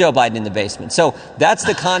keeping Joe Biden in the basement. So that's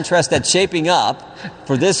the contrast that's shaping up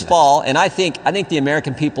for this fall. And I think the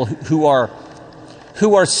American people who are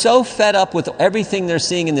so fed up with everything they're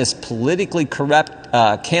seeing in this politically corrupt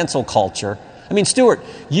cancel culture. I mean, Stuart,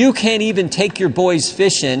 you can't even take your boys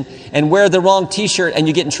fishing and wear the wrong T-shirt and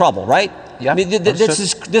you get in trouble, right? Yeah. I mean,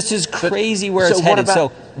 this is crazy where it's headed.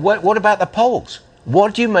 What about the polls?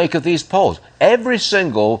 What do you make of these polls? Every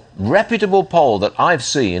single reputable poll that I've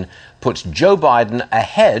seen puts Joe Biden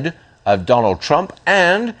ahead of Donald Trump,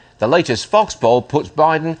 and the latest Fox poll puts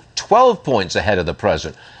Biden 12 points ahead of the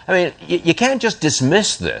president. I mean, you can't just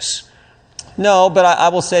dismiss this. No, but I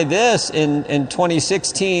will say this. In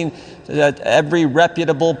 2016, every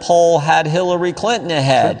reputable poll had Hillary Clinton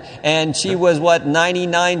ahead. Sure. And she was,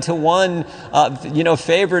 99-1,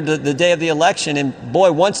 favored the day of the election. And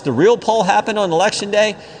boy, once the real poll happened on election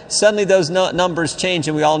day, suddenly those numbers changed.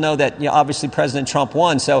 And we all know that, obviously President Trump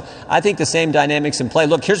won. So I think the same dynamics in play.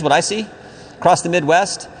 Look, here's what I see across the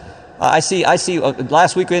Midwest. I see.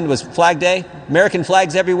 Last weekend was Flag Day, American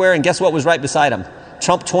flags everywhere, and guess what was right beside them?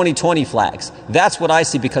 Trump 2020 flags. That's what I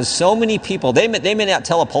see because so many people, they may not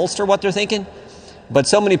tell a pollster what they're thinking, but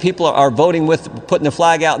so many people are voting with putting the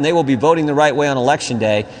flag out, and they will be voting the right way on Election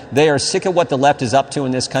Day. They are sick of what the left is up to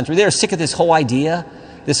in this country. They are sick of this whole idea,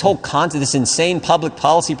 this whole concept, this insane public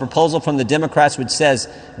policy proposal from the Democrats which says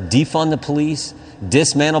defund the police,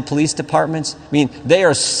 dismantle police departments. I mean, they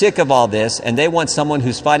are sick of all this, and they want someone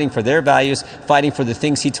who's fighting for their values, fighting for the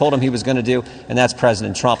things he told them he was going to do, and that's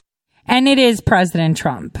President Trump. And it is President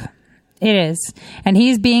Trump. It is. And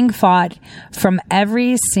he's being fought from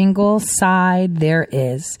every single side there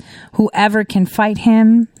is. Whoever can fight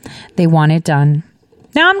him, they want it done.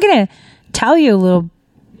 Now, I'm going to tell you a little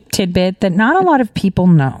tidbit that not a lot of people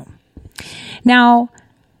know. Now,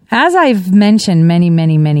 as I've mentioned many,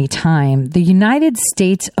 many, many times, the United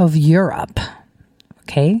States of Europe,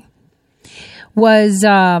 was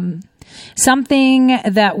something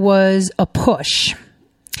that was a push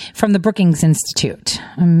from the Brookings Institute.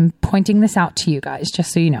 I'm pointing this out to you guys,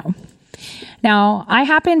 just so you know. Now, I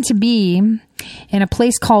happen to be in a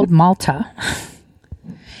place called Malta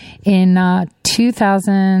in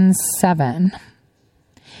 2007.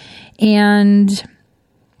 And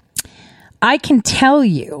I can tell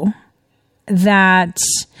you that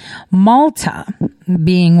Malta,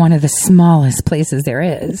 being one of the smallest places there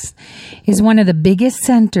is one of the biggest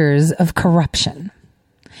centers of corruption.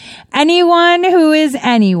 Anyone who is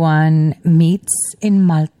anyone meets in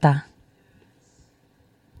Malta.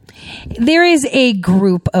 There is a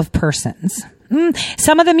group of persons.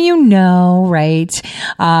 Some of them you know, right?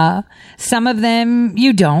 Some of them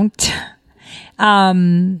you don't.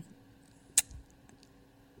 Like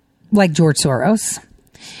George Soros.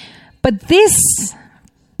 But this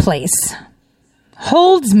place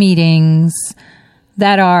holds meetings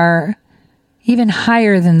that are even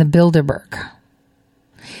higher than the Bilderberg.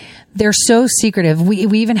 They're so secretive. We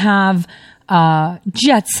even have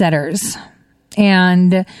jet setters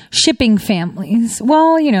and shipping families.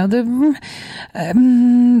 Well, the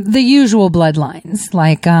usual bloodlines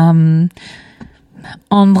like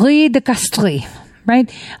Henri de Castries, right?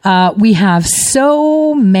 We have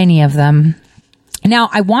so many of them. Now,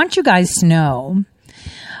 I want you guys to know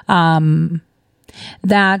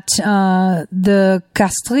that the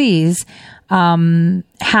Castries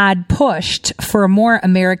had pushed for a more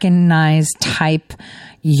Americanized type,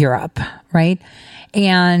 Europe, right?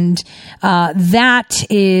 And that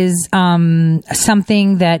is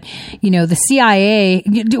something that, the CIA.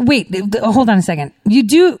 Hold on a second. You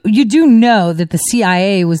do know that the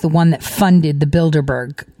CIA was the one that funded the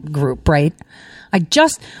Bilderberg group, right? I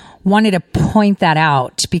just wanted to point that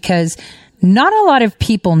out because not a lot of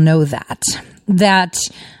people know that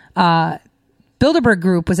Bilderberg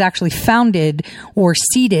Group was actually founded or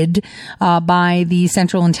seeded by the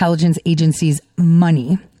Central Intelligence Agency's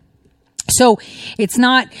money. So it's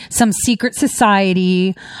not some secret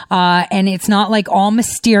society, and it's not like all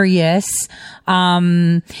mysterious.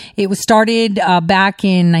 It was started back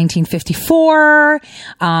in 1954,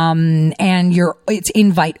 and it's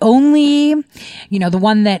invite only. The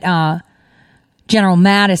one that General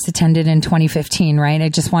Mattis attended in 2015, right? I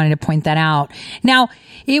just wanted to point that out. Now,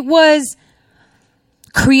 it was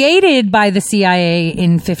created by the CIA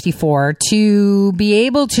in 54 to be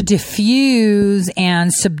able to diffuse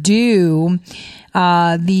and subdue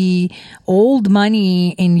the old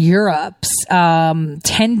money in Europe's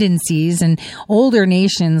tendencies and older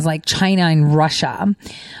nations like China and Russia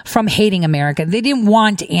from hating America. They didn't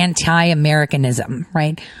want anti-Americanism,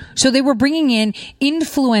 right? So they were bringing in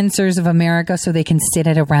influencers of America so they can sit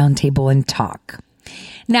at a round table and talk.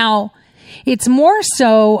 Now, it's more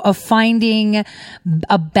so of finding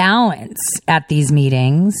a balance at these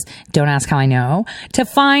meetings. Don't ask how I know. To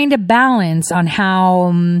find a balance on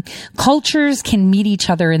how cultures can meet each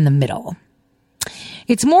other in the middle.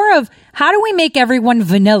 It's more of how do we make everyone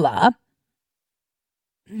vanilla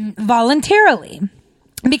voluntarily?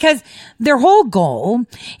 Because their whole goal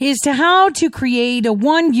is to how to create a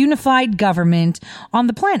one unified government on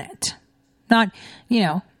the planet. Not,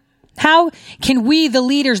 how can we, the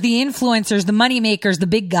leaders, the influencers, the money makers, the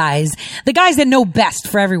big guys, the guys that know best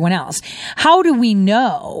for everyone else, how do we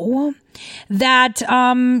know that,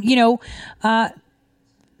 how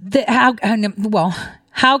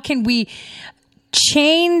can we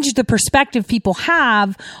change the perspective people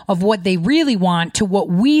have of what they really want to what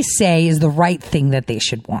we say is the right thing that they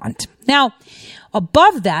should want? Now,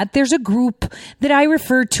 above that, there's a group that I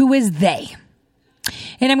refer to as they.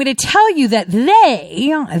 And I'm going to tell you that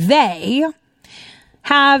they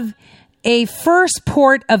have a first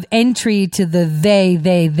port of entry to the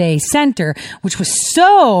they center, which was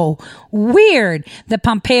so weird that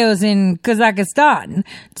Pompeo's in Kazakhstan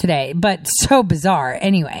today, but so bizarre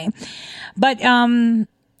anyway. But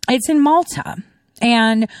it's in Malta.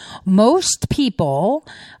 And most people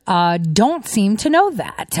don't seem to know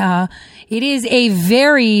that. It is a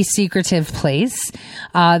very secretive place.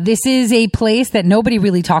 This is a place that nobody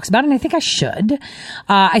really talks about, and I think I should.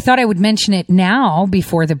 I thought I would mention it now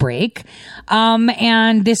before the break.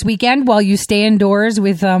 And this weekend, while you stay indoors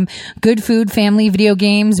with good food, family, video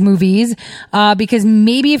games, movies, because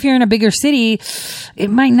maybe if you're in a bigger city,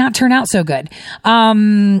 it might not turn out so good.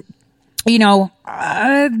 Look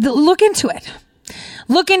into it.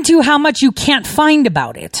 Look into how much you can't find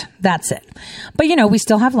about it. That's it. But we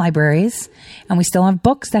still have libraries and we still have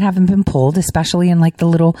books that haven't been pulled, especially in like the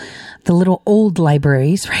little old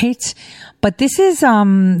libraries, right? But this is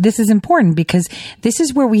important because this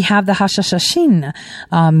is where we have the Hashashin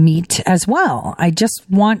meet as well. I just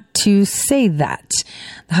want to say that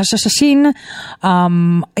the Hashashin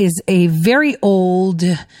is a very old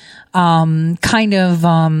kind of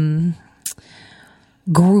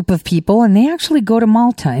group of people, and they actually go to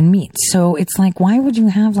Malta and meet. So it's like, why would you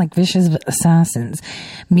have like vicious assassins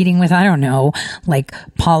meeting with, I don't know, like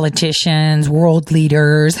politicians, world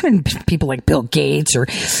leaders, people like Bill Gates, or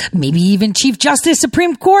maybe even Chief Justice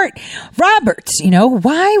Supreme Court Roberts?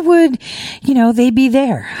 Why would they be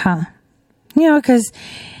there? Huh? Because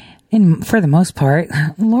for the most part,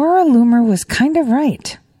 Laura Loomer was kind of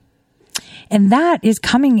right. And that is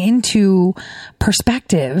coming into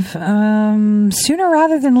perspective sooner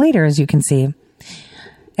rather than later, as you can see.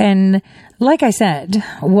 And like I said,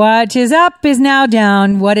 what is up is now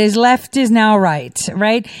down. What is left is now right,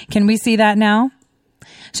 right? Can we see that now?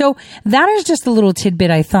 So that is just a little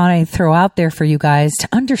tidbit I thought I'd throw out there for you guys to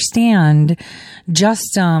understand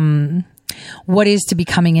just what is to be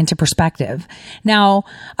coming into perspective. Now,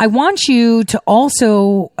 I want you to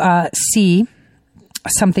also see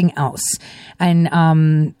something else and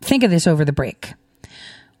think of this over the break.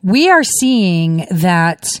 We are seeing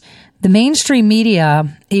that the mainstream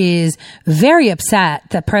media is very upset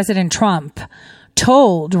that President Trump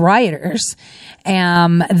told rioters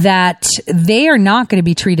that they are not going to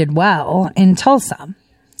be treated well in Tulsa.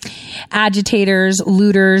 agitators,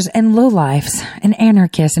 looters, and lowlifes, and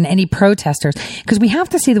anarchists, and any protesters. Because we have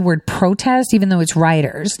to say the word protest, even though it's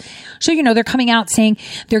rioters. So, they're coming out saying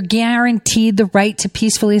they're guaranteed the right to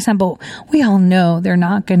peacefully assemble. We all know they're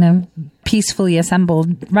not going to peacefully assemble,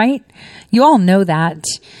 right? You all know that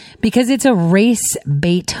because it's a race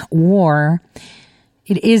bait war.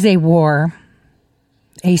 It is a war.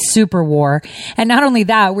 A super war. And not only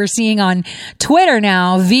that, we're seeing on Twitter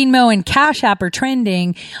now, Venmo and Cash App are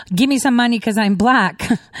trending. Give me some money because I'm black.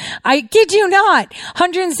 I kid you not.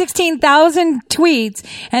 116,000 tweets.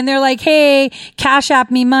 And they're like, hey, Cash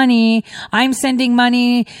App me money. I'm sending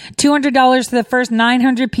money, $200 to the first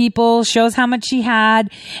 900 people. Shows how much she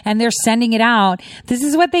had. And they're sending it out. This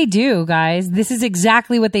is what they do, guys. This is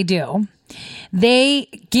exactly what they do. They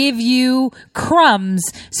give you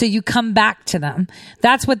crumbs so you come back to them.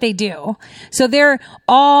 That's what they do. So they're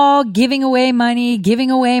all giving away money,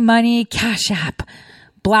 Cash App,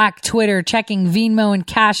 Black Twitter, checking Venmo and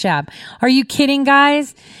Cash App. Are you kidding,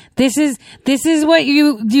 guys? This is what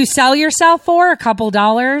you sell yourself for? A couple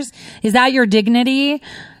dollars? Is that your dignity?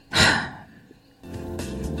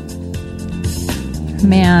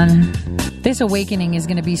 Man, this awakening is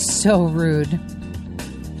going to be so rude.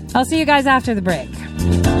 I'll see you guys after the break.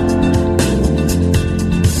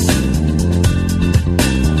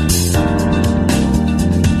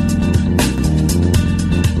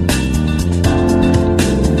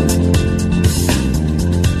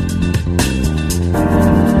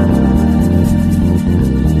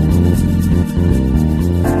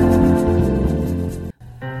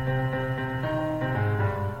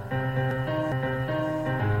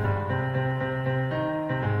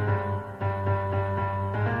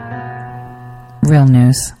 Real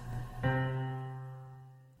news.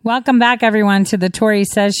 Welcome back, everyone, to the Tori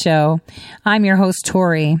Says Show. I'm your host,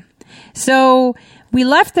 Tori. So we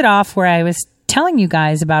left it off where I was telling you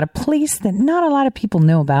guys about a place that not a lot of people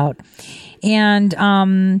know about. And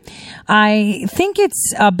I think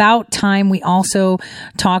it's about time we also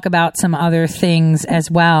talk about some other things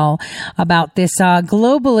as well about this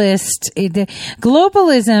globalism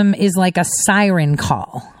is like a siren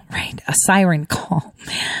call, right? A siren call.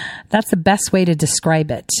 That's the best way to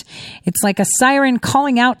describe it. It's like a siren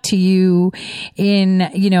calling out to you in,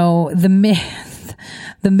 the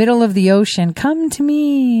middle of the ocean. Come to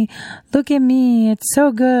me. Look at me. It's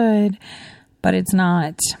so good. But it's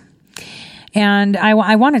not. And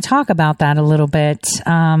I want to talk about that a little bit.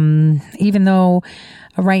 Even though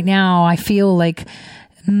right now I feel like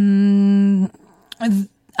I'm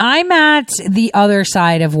at the other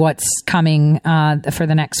side of what's coming for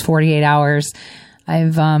the next 48 hours. I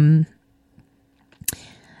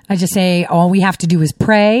just say all we have to do is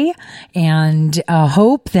pray and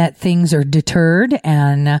hope that things are deterred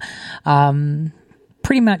and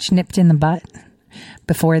pretty much nipped in the butt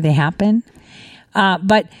before they happen.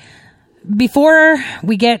 But before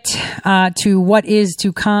we get to what is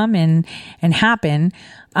to come and happen,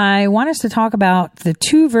 I want us to talk about the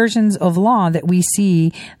two versions of law that we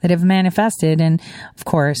see that have manifested. And of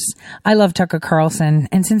course, I love Tucker Carlson.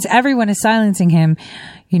 And since everyone is silencing him,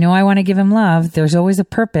 I want to give him love. There's always a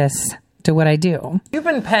purpose to what I do. You've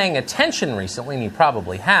been paying attention recently, and you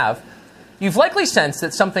probably have. You've likely sensed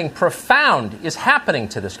that something profound is happening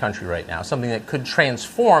to this country right now, something that could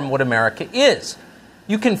transform what America is.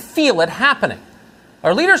 You can feel it happening.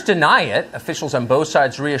 Our leaders deny it. Officials on both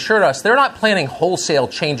sides reassured us they're not planning wholesale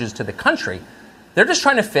changes to the country. They're just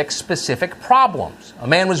trying to fix specific problems. A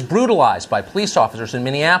man was brutalized by police officers in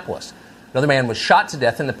Minneapolis. Another man was shot to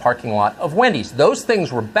death in the parking lot of Wendy's. Those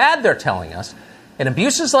things were bad, they're telling us, and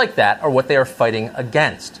abuses like that are what they are fighting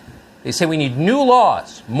against. They say we need new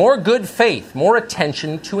laws, more good faith, more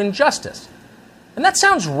attention to injustice. And that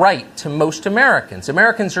sounds right to most Americans.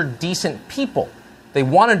 Americans are decent people. They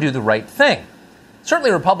want to do the right thing.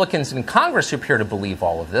 Certainly Republicans in Congress appear to believe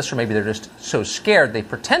all of this, or maybe they're just so scared they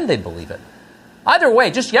pretend they believe it. Either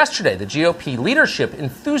way, just yesterday, the GOP leadership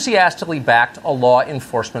enthusiastically backed a law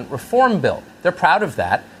enforcement reform bill. They're proud of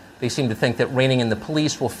that. They seem to think that reining in the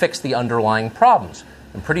police will fix the underlying problems.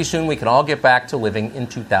 And pretty soon we can all get back to living in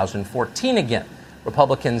 2014 again.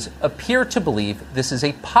 Republicans appear to believe this is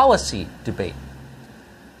a policy debate.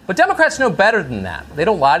 But Democrats know better than that. They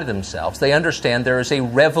don't lie to themselves. They understand there is a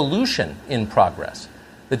revolution in progress.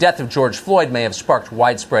 The death of George Floyd may have sparked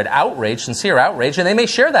widespread outrage, sincere outrage, and they may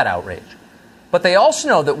share that outrage. But they also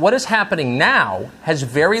know that what is happening now has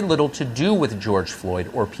very little to do with George Floyd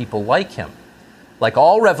or people like him. Like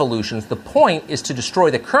all revolutions, the point is to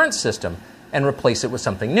destroy the current system and replace it with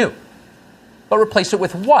something new. But replace it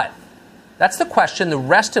with what? That's the question the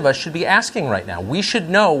rest of us should be asking right now. We should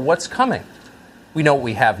know what's coming. We know what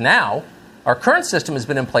we have now. Our current system has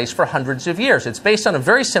been in place for hundreds of years. It's based on a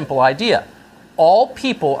very simple idea. All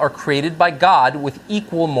people are created by God with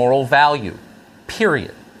equal moral value,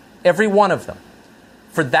 period. Every one of them.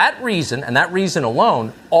 For that reason, and that reason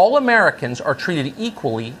alone, all Americans are treated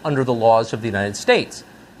equally under the laws of the United States.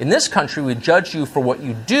 In this country, we judge you for what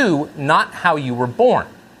you do, not how you were born.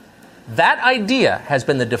 That idea has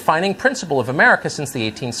been the defining principle of America since the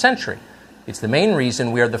 18th century. It's the main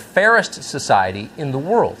reason we are the fairest society in the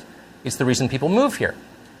world. It's the reason people move here.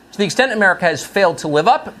 To the extent America has failed to live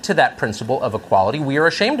up to that principle of equality, we are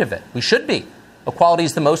ashamed of it. We should be. Equality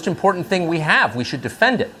is the most important thing we have. We should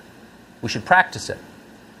defend it. We should practice it.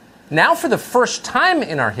 Now, for the first time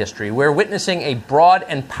in our history, we're witnessing a broad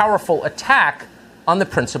and powerful attack on the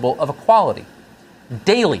principle of equality.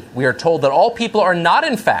 Daily, we are told that all people are not,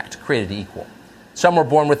 in fact, created equal. Some were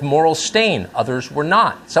born with moral stain, others were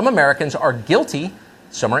not. Some Americans are guilty,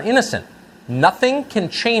 some are innocent. Nothing can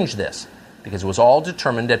change this because it was all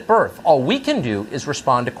determined at birth. All we can do is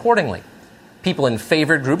respond accordingly. People in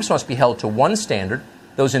favored groups must be held to one standard.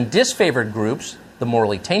 Those in disfavored groups, the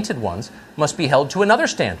morally tainted ones, must be held to another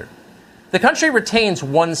standard. The country retains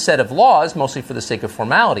one set of laws, mostly for the sake of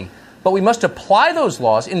formality, but we must apply those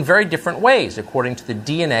laws in very different ways, according to the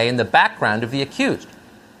DNA and the background of the accused.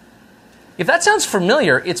 If that sounds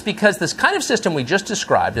familiar, it's because this kind of system we just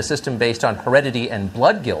described, a system based on heredity and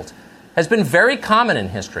blood guilt, has been very common in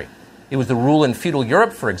history. It was the rule in feudal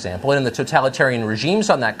Europe, for example, and in the totalitarian regimes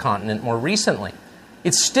on that continent more recently.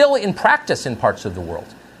 It's still in practice in parts of the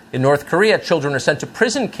world. In North Korea, children are sent to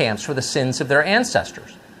prison camps for the sins of their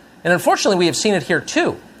ancestors. And unfortunately, we have seen it here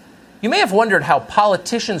too. You may have wondered how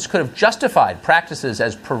politicians could have justified practices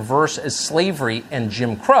as perverse as slavery and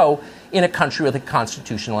Jim Crow in a country with a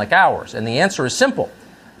constitution like ours. And the answer is simple.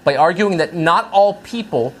 By arguing that not all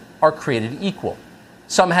people are created equal.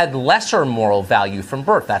 Some had lesser moral value from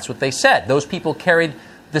birth. That's what they said. Those people carried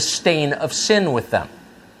the stain of sin with them.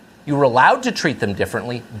 You were allowed to treat them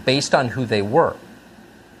differently based on who they were.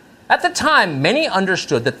 At the time, many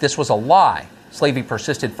understood that this was a lie. Slavery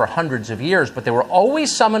persisted for hundreds of years, but there were always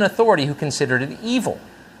some in authority who considered it evil.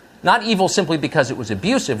 Not evil simply because it was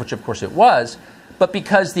abusive, which of course it was, but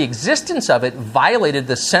because the existence of it violated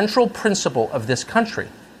the central principle of this country.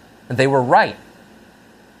 And they were right.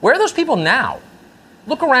 Where are those people now?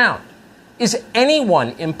 Look around. Is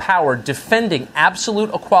anyone empowered defending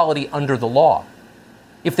absolute equality under the law?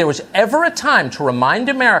 If there was ever a time to remind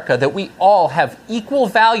America that we all have equal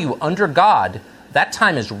value under God, that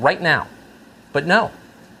time is right now. But no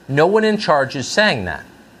one in charge is saying that.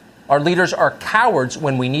 Our leaders are cowards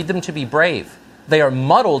when we need them to be brave. They are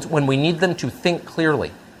muddled when we need them to think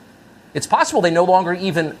clearly. It's possible they no longer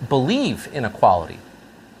even believe in equality.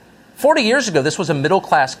 40 years ago, this was a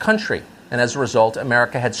middle-class country, and as a result,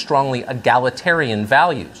 America had strongly egalitarian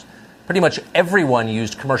values. Pretty much everyone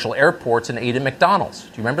used commercial airports and ate at McDonald's.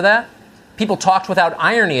 Do you remember that? People talked without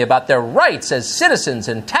irony about their rights as citizens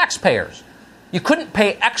and taxpayers. You couldn't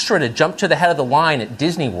pay extra to jump to the head of the line at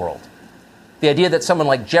Disney World. The idea that someone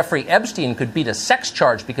like Jeffrey Epstein could beat a sex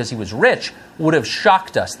charge because he was rich would have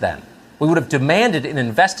shocked us then. We would have demanded an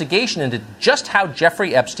investigation into just how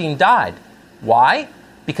Jeffrey Epstein died. Why?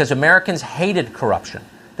 Because Americans hated corruption.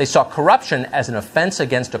 They saw corruption as an offense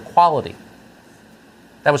against equality.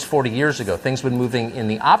 That was 40 years ago. Things have been moving in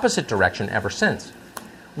the opposite direction ever since.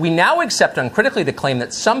 We now accept uncritically the claim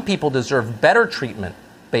that some people deserve better treatment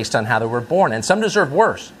based on how they were born, and some deserve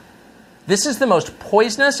worse. This is the most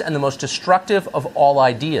poisonous and the most destructive of all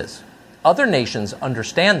ideas. Other nations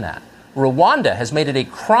understand that. Rwanda has made it a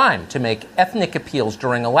crime to make ethnic appeals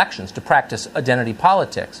during elections, to practice identity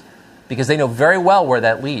politics, because they know very well where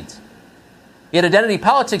that leads. Yet identity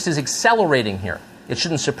politics is accelerating here. It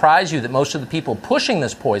shouldn't surprise you that most of the people pushing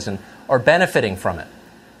this poison are benefiting from it.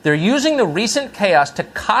 They're using the recent chaos to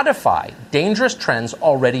codify dangerous trends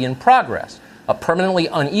already in progress. A permanently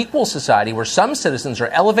unequal society where some citizens are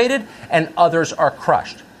elevated and others are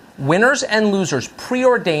crushed. Winners and losers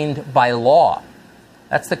preordained by law.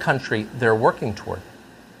 That's the country they're working toward.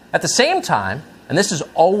 At the same time, and this is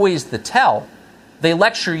always the tell, they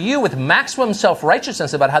lecture you with maximum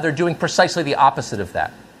self-righteousness about how they're doing precisely the opposite of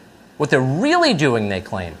that. What they're really doing, they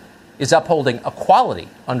claim, is upholding equality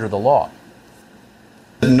under the law.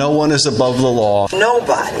 No one is above the law.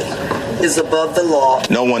 Nobody is above the law.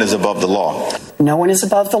 No one is above the law. No one is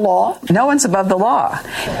above the law. No one's above the law.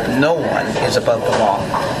 No one is above the law.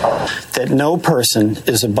 That no person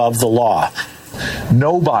is above the law.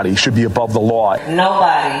 Nobody should be above the law.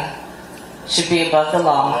 Nobody should be above the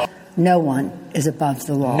law. No one is above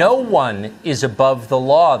the law. No one is above the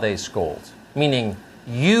law, they scold, meaning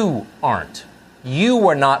you aren't. You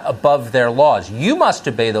are not above their laws. You must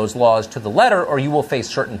obey those laws to the letter, or you will face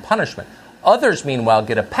certain punishment. Others, meanwhile,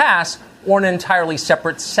 get a pass or an entirely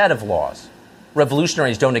separate set of laws.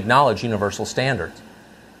 Revolutionaries don't acknowledge universal standards.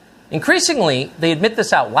 Increasingly, they admit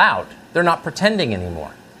this out loud. They're not pretending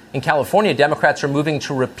anymore. In California, Democrats are moving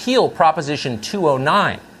to repeal Proposition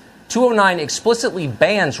 209. 209 explicitly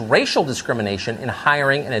bans racial discrimination in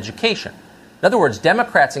hiring and education. In other words,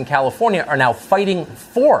 Democrats in California are now fighting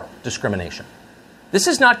for discrimination. This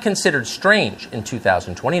is not considered strange in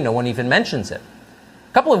 2020. No one even mentions it.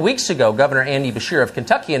 A couple of weeks ago, Governor Andy Beshear of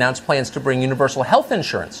Kentucky announced plans to bring universal health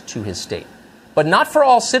insurance to his state, but not for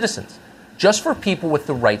all citizens, just for people with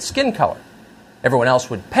the right skin color. Everyone else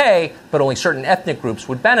would pay, but only certain ethnic groups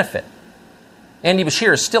would benefit. Andy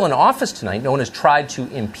Beshear is still in office tonight. No one has tried to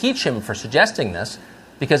impeach him for suggesting this,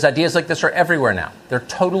 because ideas like this are everywhere now. They're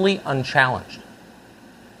totally unchallenged.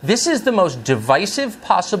 This is the most divisive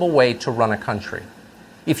possible way to run a country.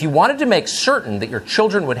 If you wanted to make certain that your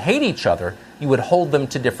children would hate each other, you would hold them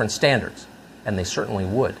to different standards. And they certainly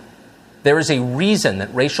would. There is a reason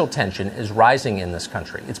that racial tension is rising in this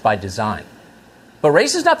country. It's by design. But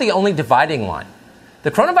race is not the only dividing line.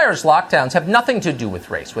 The coronavirus lockdowns have nothing to do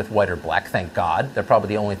with race, with white or black, thank God. They're probably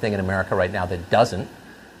the only thing in America right now that doesn't.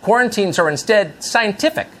 Quarantines are instead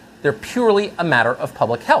scientific. They're purely a matter of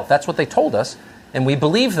public health. That's what they told us, and we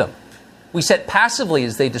believe them. We sat passively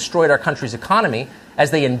as they destroyed our country's economy, as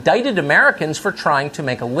they indicted Americans for trying to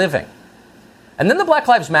make a living. And then the Black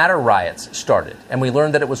Lives Matter riots started, and we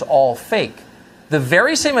learned that it was all fake. The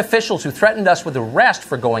very same officials who threatened us with arrest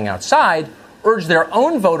for going outside urged their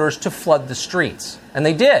own voters to flood the streets. And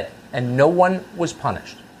they did, and no one was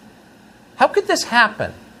punished. How could this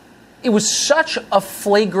happen? It was such a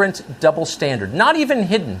flagrant double standard, not even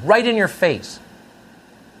hidden, right in your face.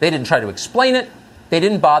 They didn't try to explain it. They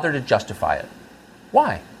didn't bother to justify it.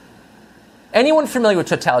 Why? Anyone familiar with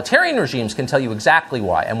totalitarian regimes can tell you exactly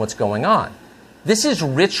why and what's going on. This is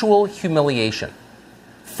ritual humiliation.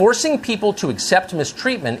 Forcing people to accept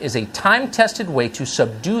mistreatment is a time-tested way to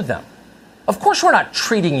subdue them. Of course we're not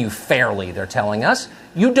treating you fairly, they're telling us.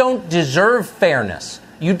 You don't deserve fairness.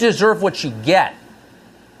 You deserve what you get.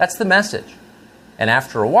 That's the message. And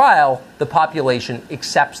after a while, the population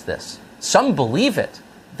accepts this. Some believe it.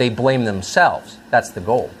 They blame themselves. That's the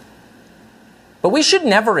goal. But we should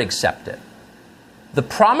never accept it. The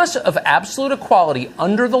promise of absolute equality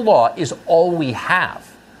under the law is all we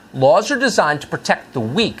have. Laws are designed to protect the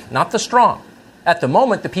weak, not the strong. At the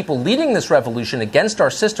moment, the people leading this revolution against our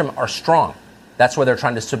system are strong. That's why they're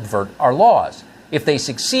trying to subvert our laws. If they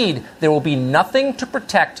succeed, there will be nothing to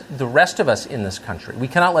protect the rest of us in this country. We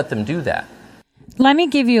cannot let them do that. Let me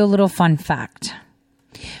give you a little fun fact.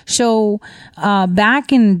 So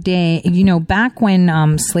back in the day, back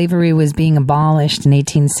when slavery was being abolished in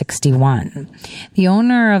 1861, the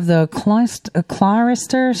owner of the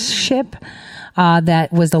Clarester ship,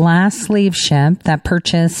 that was the last slave ship that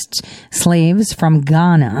purchased slaves from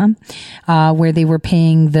Ghana, where they were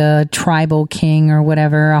paying the tribal king or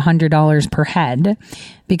whatever $100 per head,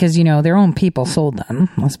 because, their own people sold them.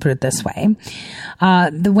 Let's put it this way.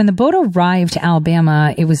 When the boat arrived to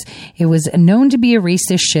Alabama, it was known to be a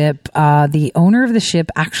racist ship. The owner of the ship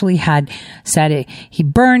actually had said he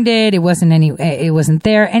burned it. It wasn't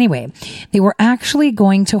there. Anyway, they were actually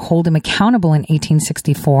going to hold him accountable in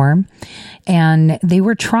 1864, and they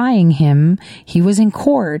were trying him. He was in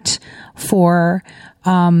court for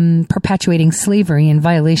perpetuating slavery in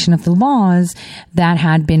violation of the laws that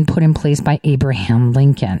had been put in place by Abraham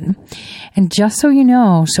Lincoln. And just so you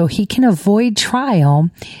know, so he can avoid trial,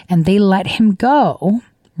 and they let him go,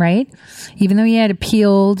 right? Even though he had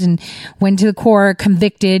appealed and went to the court,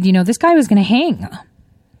 convicted, this guy was going to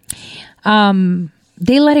hang.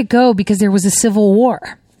 They let it go because there was a civil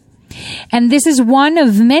war. And this is one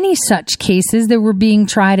of many such cases that were being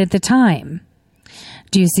tried at the time.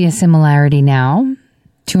 Do you see a similarity now?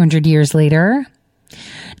 200 years later,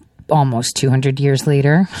 almost 200 years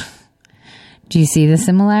later. Do you see the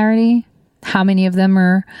similarity? How many of them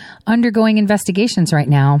are undergoing investigations right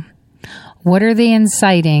now? What are they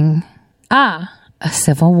inciting? A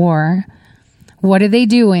civil war. What are they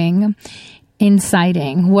doing?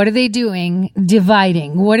 Inciting. What are they doing?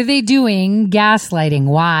 Dividing. What are they doing? Gaslighting.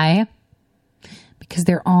 Why? Because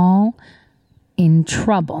they're all in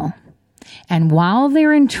trouble. And while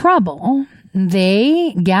they're in trouble,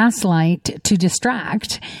 they gaslight to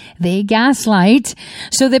distract. They gaslight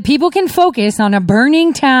so that people can focus on a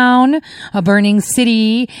burning town, a burning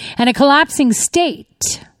city, and a collapsing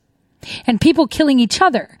state. And people killing each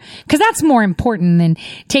other. Because that's more important than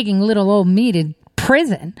taking little old me to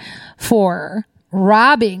prison for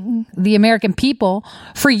robbing the American people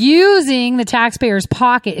for using the taxpayer's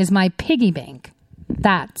pocket as my piggy bank.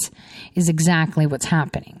 That is exactly what's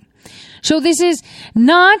happening. So this is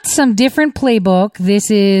not some different playbook.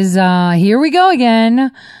 This is, here we go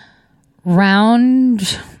again. Round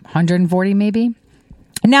 140 maybe.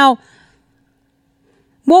 Now,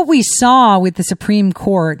 what we saw with the Supreme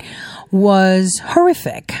Court was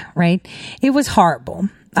horrific, right? It was horrible.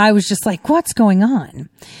 I was just like, what's going on?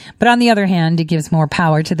 But on the other hand, it gives more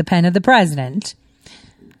power to the pen of the president,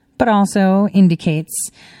 but also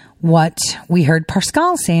indicates what we heard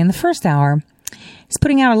Pascal say in the first hour. He's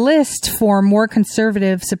putting out a list for more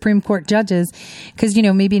conservative Supreme Court judges because,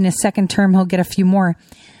 maybe in his second term, he'll get a few more.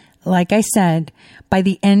 Like I said, by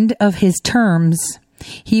the end of his terms,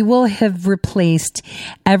 he will have replaced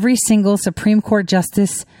every single Supreme Court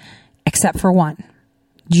justice except for one.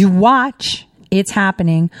 You watch. It's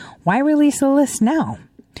happening. Why release a list now?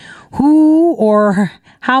 Who or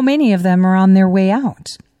how many of them are on their way out?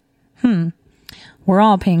 We're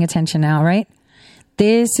all paying attention now, right?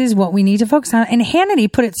 This is what we need to focus on. And Hannity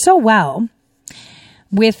put it so well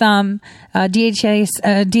with DHS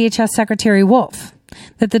Secretary Wolf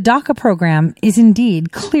that the DACA program is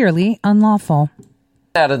indeed clearly unlawful.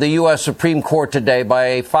 Out of the U.S. Supreme Court today, by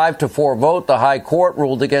a 5-4 vote, the High Court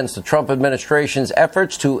ruled against the Trump administration's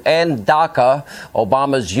efforts to end DACA,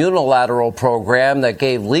 Obama's unilateral program that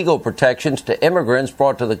gave legal protections to immigrants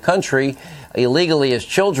brought to the country illegally as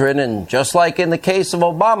children. And just like in the case of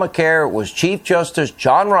Obamacare, it was Chief Justice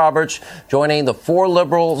John Roberts joining the 4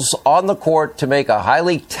 liberals on the court to make a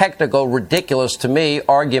highly technical, ridiculous to me,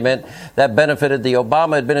 argument that benefited the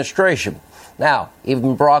Obama administration. Now,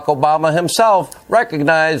 even Barack Obama himself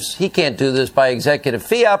recognized he can't do this by executive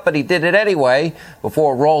fiat, but he did it anyway.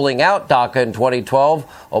 Before rolling out DACA in 2012,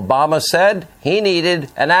 Obama said he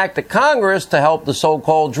needed an act of Congress to help the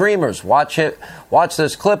so-called dreamers. Watch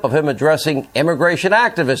this clip of him addressing immigration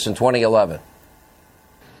activists in 2011.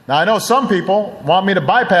 Now, I know some people want me to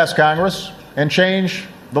bypass Congress and change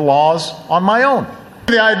the laws on my own.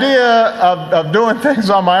 The idea of doing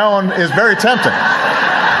things on my own is very tempting.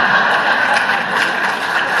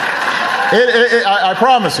 I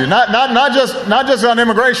promise you, not just on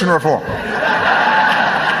immigration reform.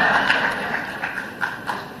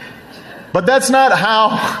 But that's not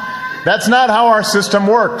how our system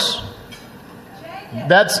works.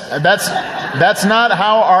 That's not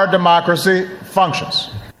how our democracy functions.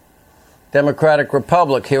 Democratic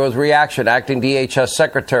Republic, here was reaction. Acting DHS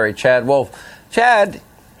Secretary Chad Wolf. Chad,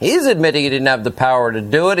 he's admitting he didn't have the power to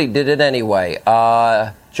do it. He did it anyway.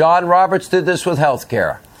 John Roberts did this with health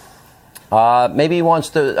care. Maybe he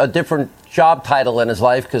wants a different job title in his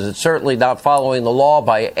life because it's certainly not following the law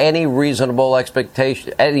by any reasonable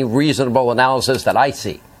expectation, any reasonable analysis that I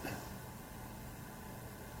see.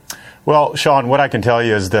 Well, Sean, what I can tell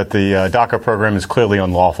you is that the DACA program is clearly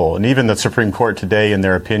unlawful. And even the Supreme Court today, in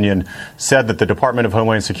their opinion, said that the Department of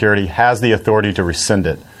Homeland Security has the authority to rescind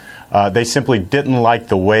it. They simply didn't like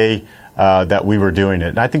the way that we were doing it.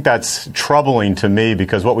 And I think that's troubling to me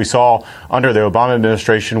because what we saw under the Obama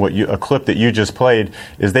administration, a clip that you just played,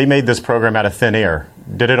 is they made this program out of thin air,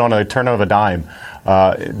 did it on a turn of a dime.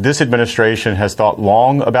 This administration has thought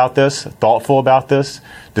long about this, thoughtful about this,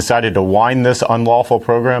 decided to wind this unlawful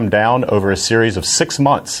program down over a series of 6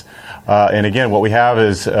 months. And again, what we have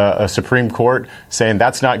is a Supreme Court saying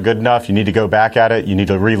that's not good enough. You need to go back at it. You need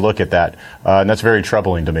to relook at that. And that's very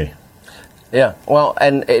troubling to me. Yeah, well,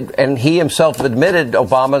 and he himself admitted,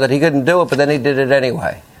 Obama, that he couldn't do it, but then he did it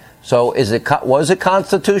anyway. So was it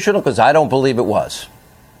constitutional? Because I don't believe it was.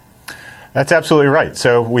 That's absolutely right.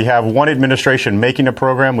 So we have one administration making a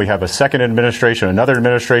program. We have a second administration, another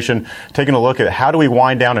administration taking a look at how do we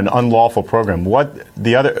wind down an unlawful program. What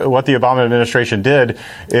the Obama administration did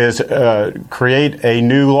is create a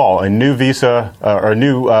new law, a new visa or a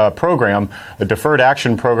new program, a deferred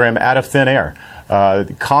action program out of thin air.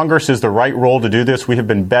 Congress is the right role to do this. We have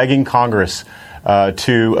been begging Congress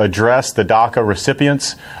to address the DACA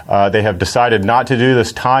recipients. They have decided not to do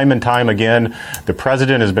this time and time again. The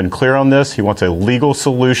president has been clear on this. He wants a legal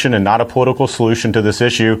solution and not a political solution to this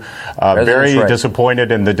issue. Very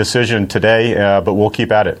disappointed in the decision today, but we'll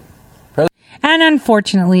keep at it. And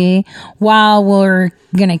unfortunately, while we're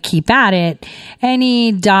going to keep at it,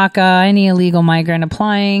 any DACA, any illegal migrant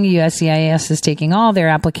applying, USCIS is taking all their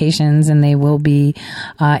applications and they will be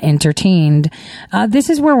entertained. This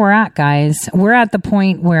is where we're at, guys. We're at the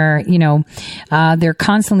point where, they're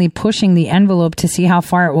constantly pushing the envelope to see how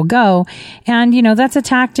far it will go. And, that's a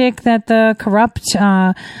tactic that the corrupt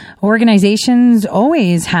organizations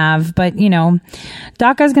always have. But,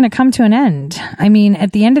 DACA is going to come to an end. I mean,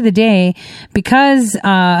 at the end of the day, because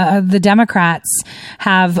the Democrats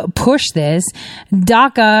have pushed this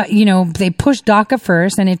DACA, they pushed DACA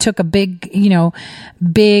first, and it took a big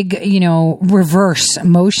reverse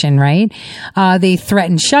motion, right? They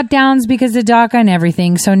threatened shutdowns because of DACA and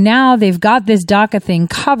everything. So now they've got this DACA thing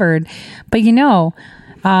covered. But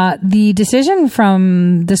the decision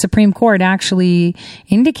from the Supreme Court actually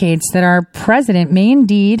indicates that our president may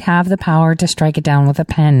indeed have the power to strike it down with a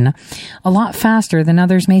pen a lot faster than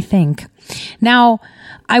others may think. Now,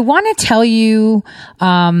 I want to tell you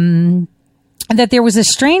that there was a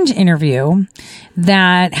strange interview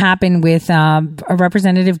that happened with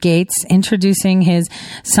Representative Gates introducing his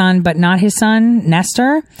son, but not his son,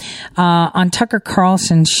 Nestor, on Tucker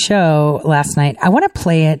Carlson's show last night. I want to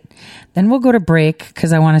play it. Then we'll go to break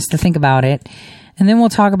because I want us to think about it. And then we'll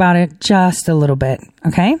talk about it just a little bit.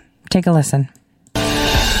 Okay? Take a listen.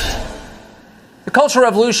 The Cultural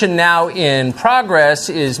Revolution now in progress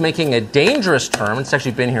is making a dangerous turn. It's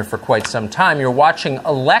actually been here for quite some time. You're watching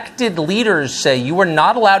elected leaders say you are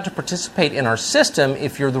not allowed to participate in our system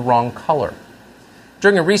if you're the wrong color.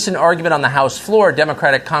 During a recent argument on the House floor,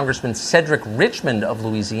 Democratic Congressman Cedric Richmond of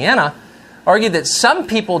Louisiana argued that some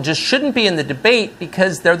people just shouldn't be in the debate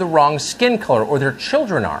because they're the wrong skin color or their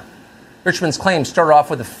children are. Richmond's claims started off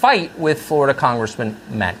with a fight with Florida Congressman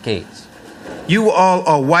Matt Gaetz. You all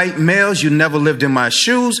are white males. You never lived in my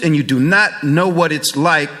shoes, and you do not know what it's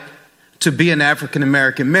like to be an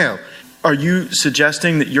African-American male. Are you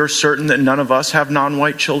suggesting that you're certain that none of us have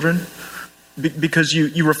non-white children? Because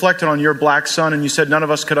you reflected on your black son and you said none of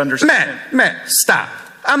us could understand. Matt, stop.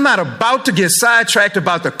 I'm not about to get sidetracked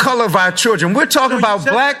about the color of our children. We're talking about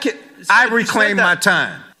black kids. I reclaim my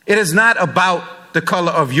time. It is not about the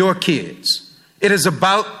color of your kids. It is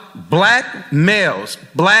about black males,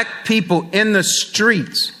 black people in the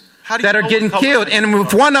streets that are getting killed. And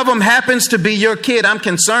if one of them happens to be your kid, I'm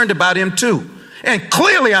concerned about him too. And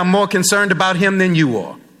clearly I'm more concerned about him than you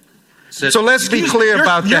are. So let's be clear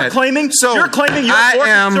about that. You're claiming you're more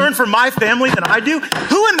concerned for my family than I do?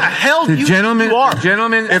 Who in the hell do you think you are?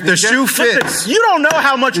 Gentlemen, if the shoe fits. You don't know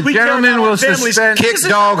how much we care about our families. Kick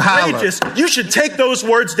dog holler. You should take those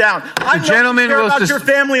words down. I know you care about your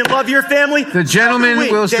family and love your family. The gentleman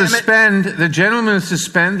will suspend. The gentleman will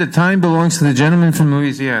suspend. The time belongs to the gentleman from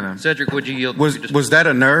Louisiana. Cedric, would you yield? Was that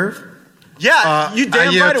a nerve? Yeah, you damn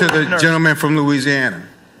I yield right to the gentleman from Louisiana.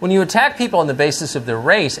 When you attack people on the basis of their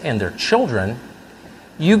race and their children,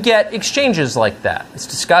 you get exchanges like that. It's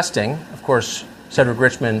disgusting. Of course, Cedric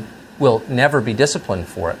Richmond will never be disciplined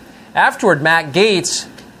for it. Afterward, Matt Gaetz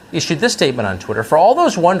issued this statement on Twitter. For all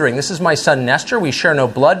those wondering, this is my son Nestor. We share no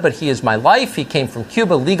blood, but he is my life. He came from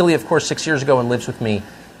Cuba legally, of course, 6 years ago and lives with me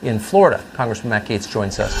in Florida. Congressman Matt Gaetz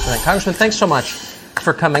joins us tonight. Congressman, thanks so much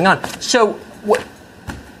for coming on. So,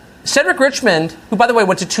 Cedric Richmond, who, by the way,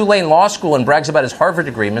 went to Tulane Law School and brags about his Harvard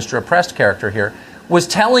degree, Mr. Oppressed character here, was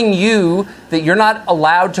telling you that you're not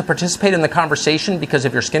allowed to participate in the conversation because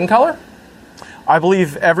of your skin color? I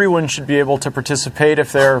believe everyone should be able to participate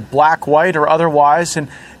if they're black, white, or otherwise. And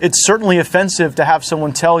it's certainly offensive to have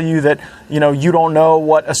someone tell you that, you don't know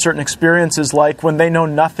what a certain experience is like when they know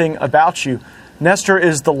nothing about you. Nestor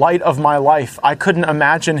is the light of my life. I couldn't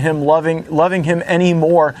imagine him loving him any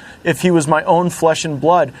more if he was my own flesh and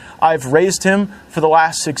blood. I've raised him for the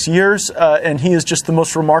last 6 years, and he is just the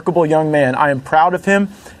most remarkable young man. I am proud of him,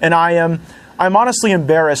 and I'm honestly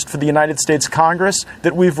embarrassed for the United States Congress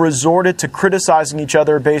that we've resorted to criticizing each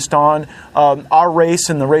other based on our race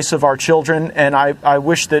and the race of our children, and I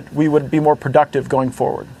wish that we would be more productive going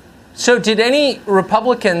forward. So did any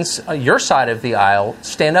Republicans, your side of the aisle,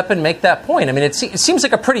 stand up and make that point? I mean, it seems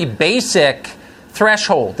like a pretty basic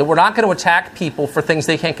threshold that we're not going to attack people for things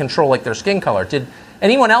they can't control, like their skin color. Did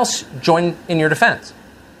anyone else join in your defense?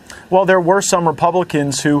 Well, there were some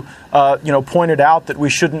Republicans who, pointed out that we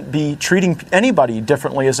shouldn't be treating anybody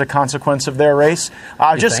differently as a consequence of their race.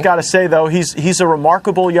 I've just got to say, though, he's a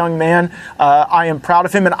remarkable young man. I am proud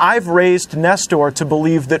of him, and I've raised Nestor to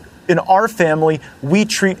believe that in our family, we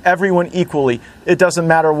treat everyone equally. It doesn't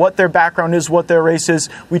matter what their background is, what their race is.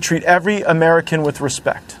 We treat every American with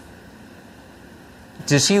respect.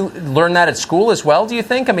 Does he learn that at school as well, do you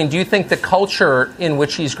think? I mean, do you think the culture in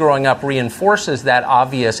which he's growing up reinforces that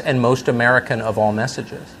obvious and most American of all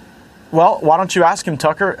messages? Well, why don't you ask him,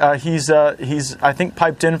 Tucker? He's I think,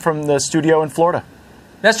 piped in from the studio in Florida.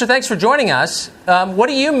 Nestor, thanks for joining us. What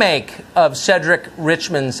do you make of Cedric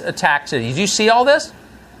Richmond's attack today? Did you see all this?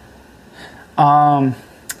 I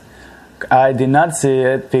did not see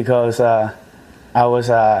it because I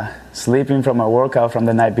was sleeping from a workout from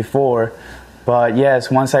the night before. But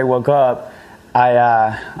yes, once I woke up,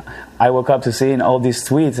 I woke up to seeing all these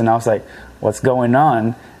tweets, and I was like, "What's going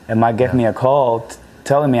on?" and Mike gave me a call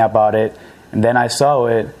telling me about it, and then I saw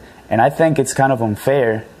it, and I think it's kind of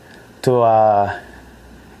unfair to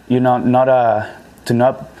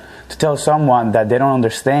to tell someone that they don't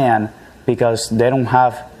understand because they don't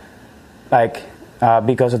have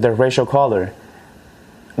because of their racial color.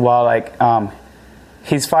 While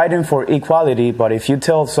he's fighting for equality, but if you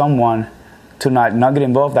tell someone to not get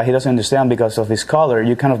involved that he doesn't understand because of his color,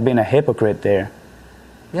 you're kind of being a hypocrite there.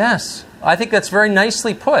 Yes, I think that's very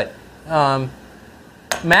nicely put. Matt,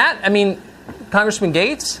 I mean, Congressman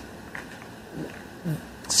Gates,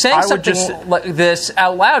 saying something like this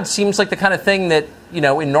out loud seems like the kind of thing that,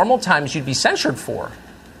 in normal times you'd be censured for.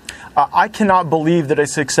 I cannot believe that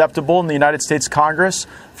it's acceptable in the United States Congress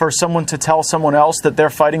for someone to tell someone else that they're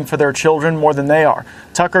fighting for their children more than they are.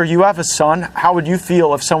 Tucker, you have a son. How would you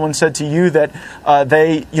feel if someone said to you that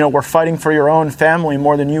they, were fighting for your own family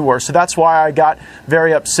more than you were? So that's why I got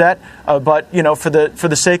very upset. But for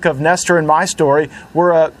the sake of Nestor and my story,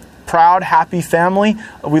 we're a proud, happy family.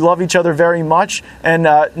 We love each other very much. And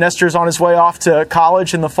Nestor's on his way off to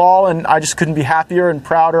college in the fall, and I just couldn't be happier and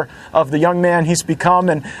prouder of the young man he's become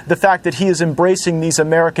and the fact that he is embracing these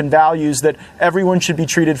American values that everyone should be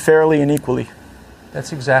treated fairly and equally.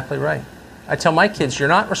 That's exactly right. I tell my kids, you're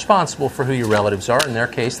not responsible for who your relatives are. In their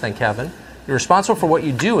case, thank Kevin. You're responsible for what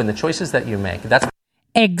you do and the choices that you make. That's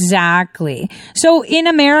Exactly. So in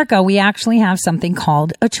America, we actually have something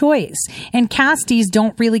called a choice, and castes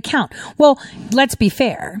don't really count. Well, let's be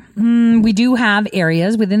fair. We do have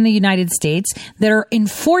areas within the United States that are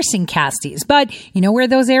enforcing castes, but you know where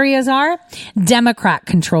those areas are?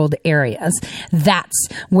 Democrat-controlled areas. That's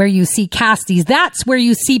where you see castes. That's where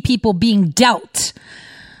you see people being dealt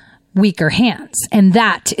weaker hands. And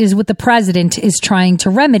that is what the president is trying to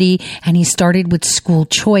remedy. And he started with school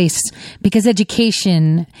choice because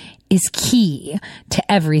education is key to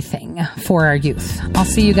everything for our youth. I'll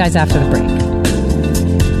see you guys after the break.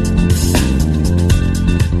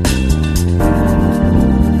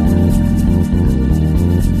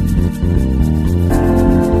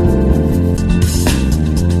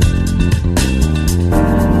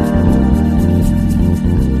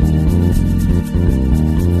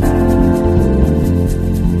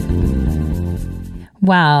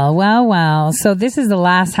 Wow. So this is the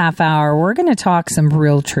last half hour. We're going to talk some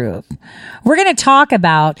real truth. We're going to talk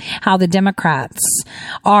about how the Democrats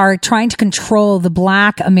are trying to control the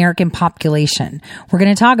Black American population. We're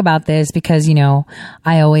going to talk about this because,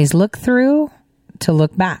 I always look through to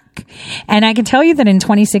look back. And I can tell you that in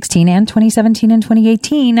 2016 and 2017 and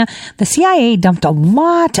 2018, the CIA dumped a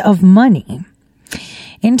lot of money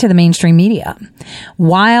into the mainstream media.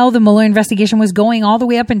 While the Mueller investigation was going all the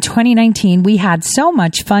way up in 2019, we had so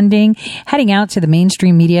much funding heading out to the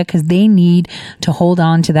mainstream media because they need to hold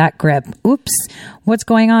on to that grip. Oops, what's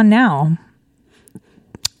going on now?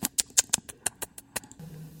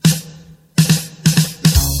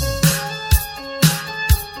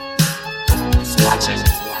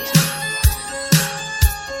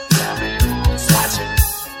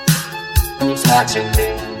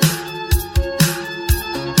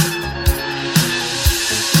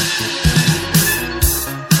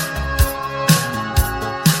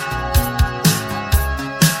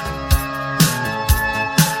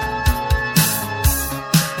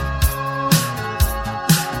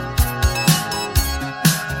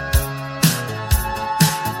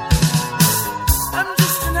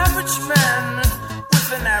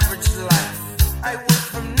 I work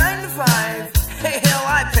from 9 to 5. Hey, hell,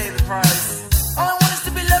 I pay the price. All I want is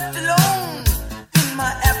to be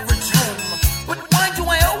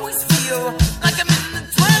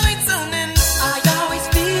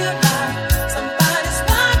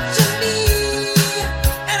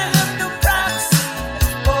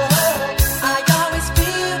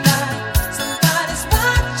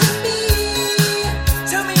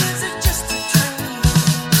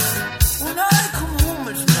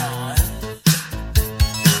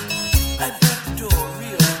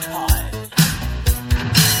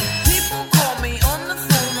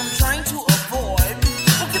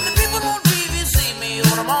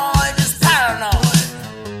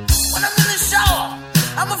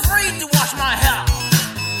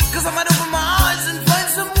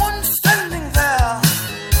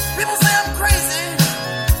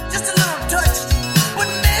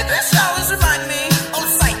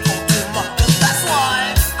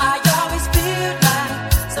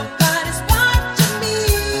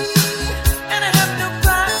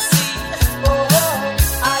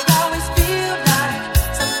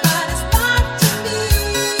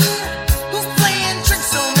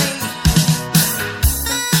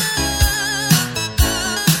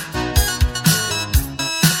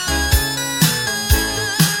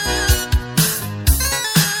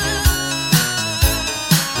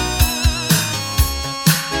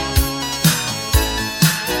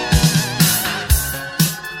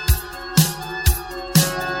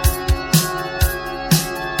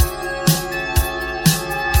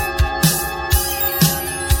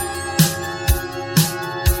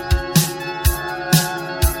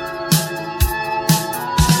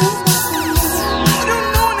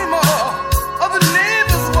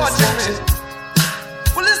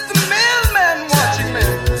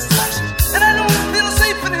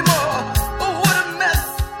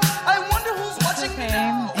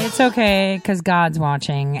okay, because God's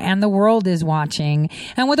watching and the world is watching.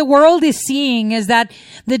 And what the world is seeing is that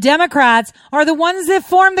the Democrats are the ones that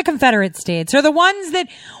formed the Confederate States, are the ones that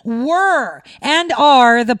were and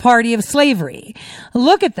are the party of slavery.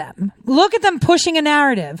 Look at them. Look at them pushing a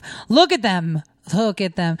narrative. Look at them. Look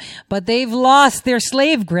at them. But they've lost their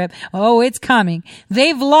slave grip. Oh, it's coming.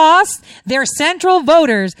 They've lost their central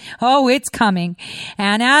voters. Oh, it's coming.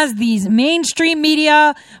 And as these mainstream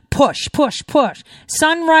media push,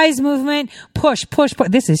 Sunrise Movement, push.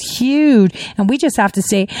 This is huge. And we just have to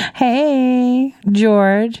say, hey,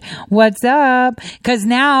 George, what's up? Because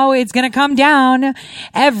now it's going to come down.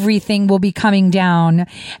 Everything will be coming down.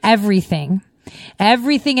 Everything.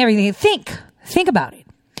 Think about it.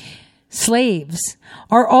 Slaves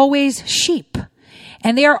are always sheep,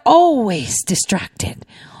 and they are always distracted.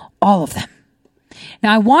 All of them.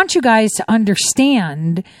 Now, I want you guys to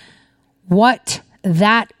understand what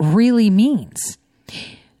that really means.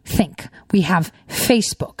 Think. We have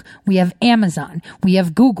Facebook. We have Amazon. We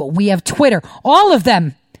have Google. We have Twitter. All of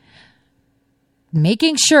them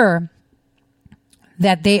making sure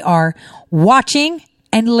that they are watching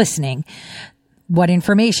and listening. What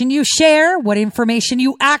information you share, what information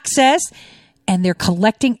you access, and they're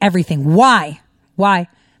collecting everything. Why?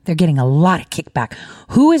 They're getting a lot of kickback.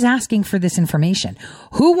 Who is asking for this information?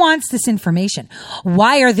 Who wants this information?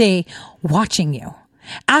 Why are they watching you?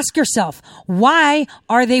 Ask yourself, why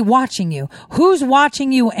are they watching you? Who's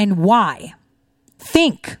watching you and why?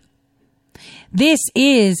 Think. This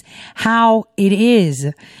is how it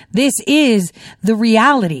is. This is the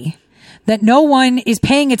reality that no one is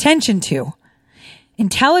paying attention to.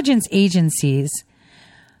 Intelligence agencies,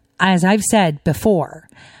 as I've said before,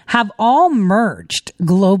 have all merged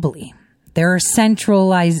globally. They're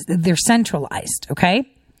centralized, okay?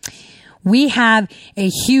 We have a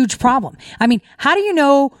huge problem. I mean, how do you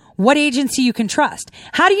know what agency you can trust?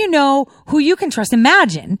 How do you know who you can trust?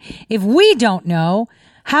 Imagine if we don't know,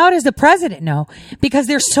 how does the president know? Because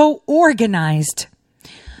they're so organized.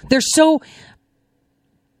 They're so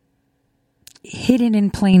hidden in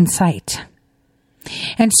plain sight.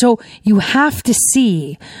 And so you have to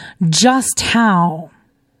see just how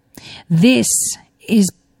this is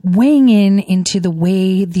weighing into the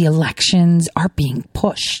way the elections are being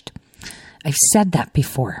pushed. I've said that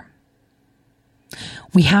before.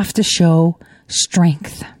 We have to show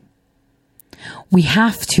strength. We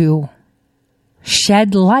have to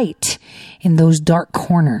shed light in those dark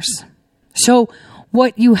corners. So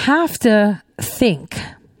what you have to think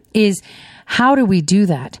is, how do we do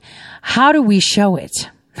that? How do we show it?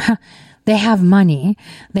 They have money.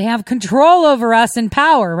 They have control over us and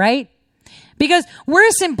power, right? Because we're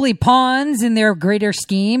simply pawns in their greater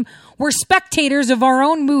scheme. We're spectators of our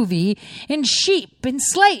own movie and sheep and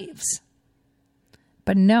slaves.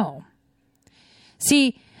 But no.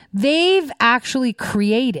 See, they've actually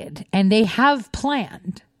created and they have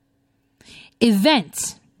planned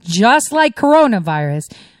events just like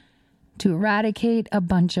coronavirus to eradicate a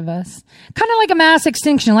bunch of us. Kind of like a mass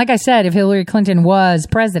extinction. Like I said, if Hillary Clinton was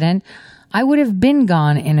president, I would have been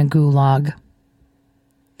gone in a gulag.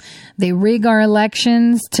 They rig our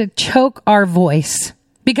elections to choke our voice.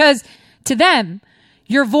 Because to them,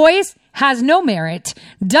 your voice has no merit,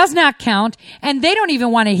 does not count, and they don't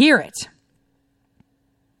even want to hear it.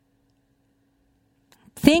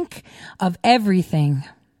 Think of everything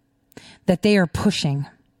that they are pushing.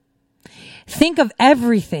 Think of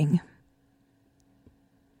everything.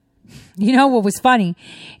 You know what was funny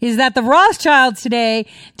is that the Rothschilds today,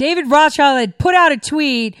 David Rothschild had put out a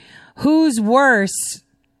tweet, who's worse,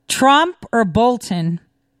 Trump or Bolton?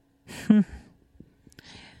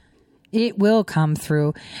 It will come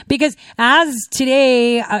through. Because as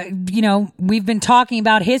today, we've been talking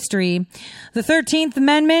about history, the 13th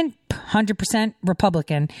Amendment, 100%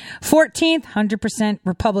 Republican. 14th, 100%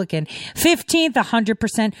 Republican. 15th,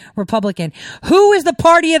 100% Republican. Who is the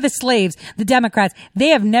party of the slaves? The Democrats. They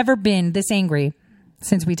have never been this angry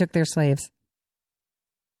since we took their slaves.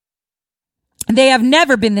 They have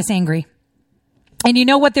never been this angry. And you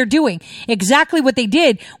know what they're doing? Exactly what they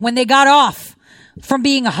did when they got off from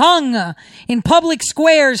being hung in public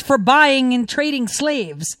squares for buying and trading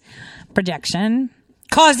slaves. Projection.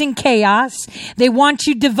 Causing chaos. They want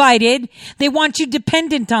you divided. They want you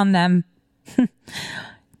dependent on them.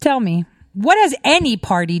 Tell me, what has any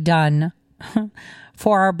party done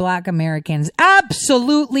for our Black Americans?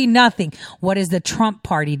 Absolutely nothing. What has the Trump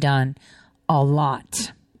party done? A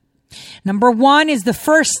lot. Number one is the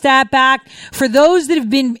First Step Act for those that have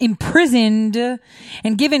been imprisoned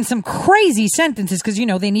and given some crazy sentences because,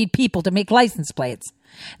 they need people to make license plates.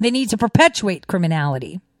 They need to perpetuate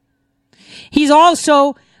criminality. He's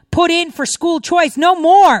also put in for school choice. No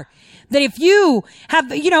more. That if you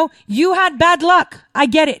have, you had bad luck. I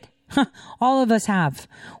get it. All of us have.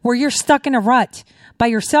 Where you're stuck in a rut by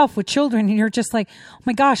yourself with children and you're just like, oh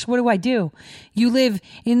my gosh, what do I do? You live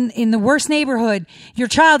in the worst neighborhood. Your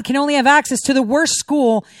child can only have access to the worst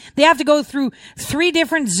school. They have to go through 3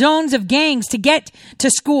 different zones of gangs to get to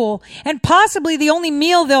school. And possibly the only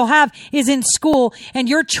meal they'll have is in school. And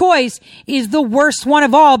your choice is the worst one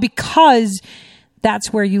of all because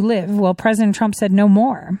that's where you live. Well, President Trump said no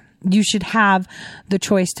more. You should have the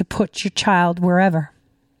choice to put your child wherever.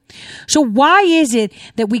 So why is it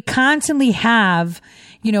that we constantly have,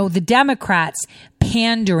 the Democrats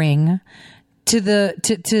pandering to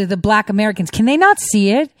the black Americans? Can they not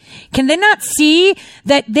see it? Can they not see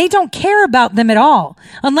that they don't care about them at all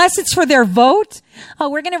unless it's for their vote? Oh,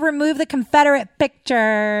 we're going to remove the Confederate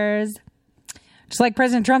pictures. Just like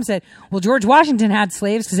President Trump said, well, George Washington had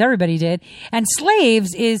slaves because everybody did. And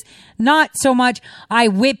slaves is not so much, I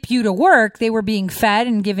whip you to work. They were being fed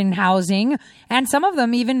and given housing and some of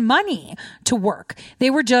them even money to work. They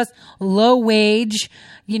were just low wage,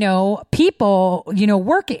 people,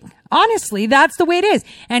 working. Honestly, that's the way it is.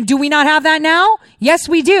 And do we not have that now? Yes,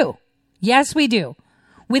 we do. Yes, we do.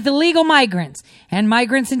 With illegal migrants and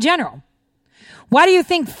migrants in general. Why do you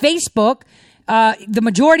think Facebook, the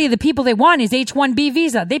majority of the people they want is H-1B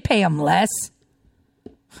visa? They pay them less.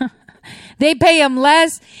 They pay them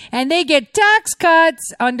less and they get tax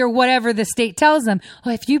cuts under whatever the state tells them. Oh,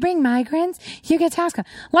 if you bring migrants, you get tax cuts.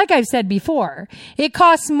 Like I've said before, it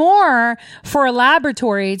costs more for a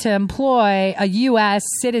laboratory to employ a U.S.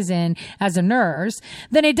 citizen as a nurse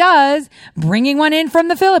than it does bringing one in from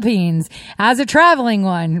the Philippines as a traveling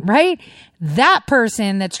one, right? That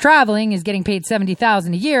person that's traveling is getting paid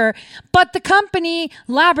 $70,000 a year, but the company,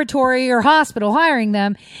 laboratory, or hospital hiring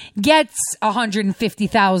them gets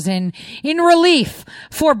 $150,000 in relief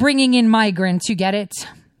for bringing in migrants. You get it?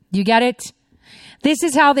 You get it? This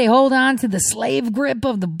is how they hold on to the slave grip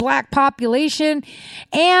of the black population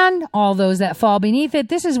and all those that fall beneath it.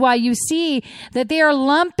 This is why you see that they are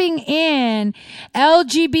lumping in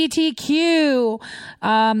LGBTQ,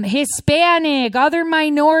 Hispanic, other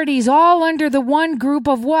minorities, all under the one group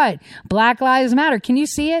of what? Black Lives Matter. Can you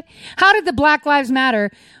see it? How did the Black Lives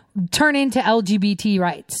Matter turn into LGBT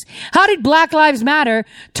rights? How did Black Lives Matter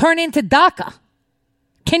turn into DACA?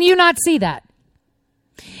 Can you not see that?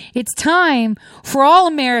 It's time for all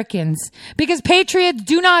Americans, because patriots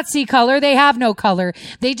do not see color. They have no color.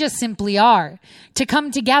 They just simply are, to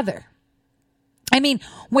come together. I mean,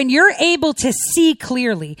 when you're able to see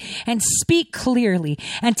clearly and speak clearly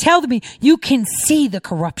and tell me you can see the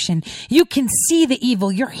corruption, you can see the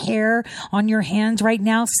evil, your hair on your hands right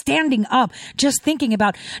now, standing up, just thinking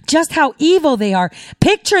about just how evil they are.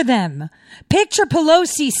 Picture them. Picture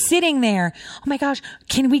Pelosi sitting there. Oh my gosh,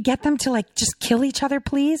 can we get them to just kill each other,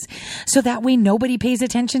 please? So that way nobody pays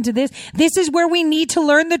attention to this. This is where we need to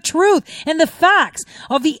learn the truth and the facts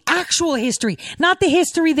of the actual history, not the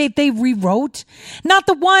history that they rewrote, not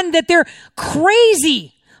the one that they're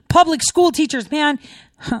crazy public school teachers. Man,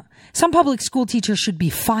 some public school teachers should be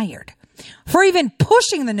fired for even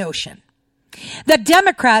pushing the notion that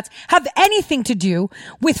Democrats have anything to do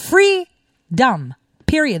with freedom.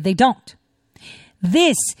 Period. They don't.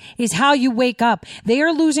 This is how you wake up. They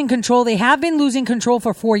are losing control. They have been losing control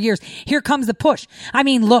for 4 years. Here comes the push. I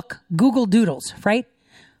mean, look, Google Doodles, right?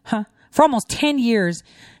 For almost 10 years,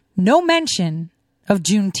 no mention of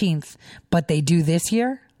Juneteenth, but they do this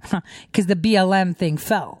year because the BLM thing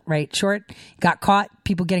fell, right? Short, got caught,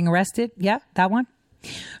 people getting arrested. Yeah, that one.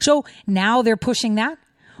 So now they're pushing that.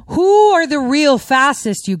 Who are the real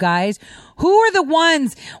fascists, you guys? Who are the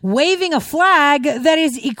ones waving a flag that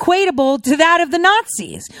is equatable to that of the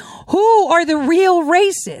Nazis? Who are the real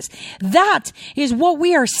racists? That is what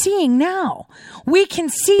we are seeing now. We can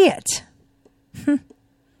see it.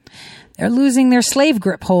 They're losing their slave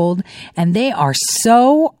grip hold, and they are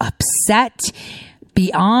so upset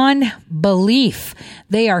beyond belief.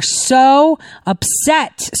 They are so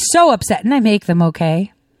upset, and I make them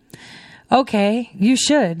okay. Okay, you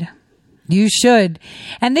should. You should.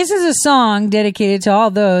 And this is a song dedicated to all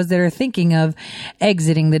those that are thinking of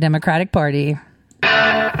exiting the Democratic Party.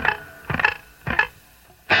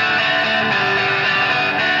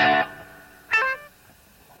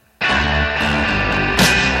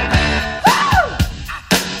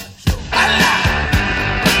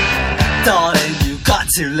 Darling, you got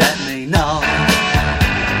to let me know.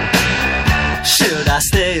 Should I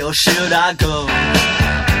stay or should I go?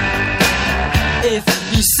 If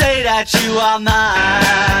you say that you are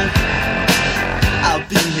mine, I'll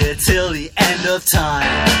be here till the end of time.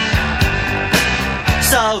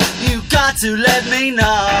 So you got got to let me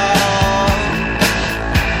know.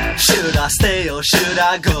 Should I stay or should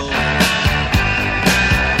I go?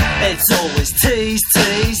 It's always tease,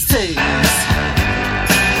 tease, tease.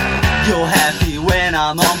 You're happy when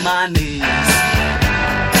I'm on my knees.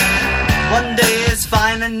 One day is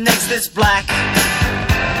fine and next is black.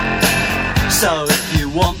 So if you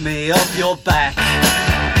want me off your back,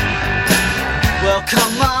 well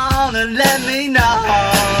come on and let me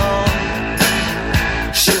know.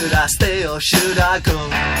 Should I stay or should I go?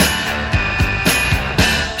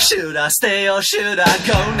 Should I stay or should I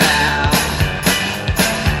go now?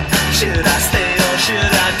 Should I stay or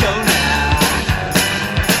should I go now?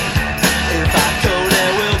 If I go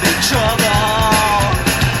there will be trouble,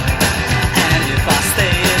 and if I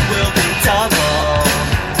stay it will be double.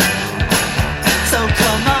 So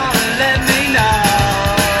come on and let me know.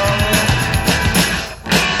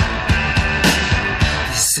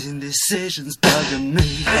 This indecision's bugging me.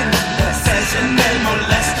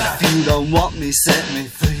 If you don't want me, set me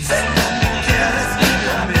free.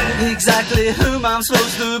 Exactly whom I'm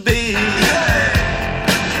supposed to be.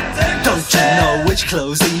 Don't you know which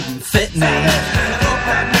clothes even fit me?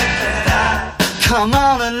 Come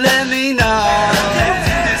on and let me know.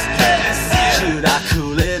 Should I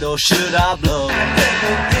cool it or should I blow?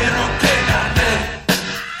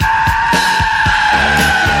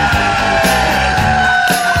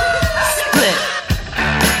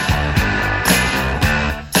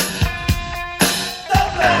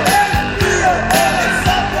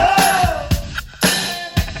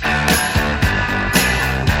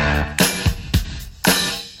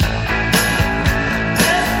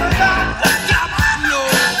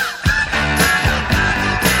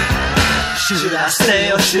 Should I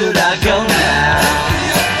stay or should I go now?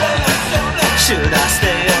 Should I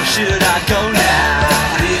stay or should I go now?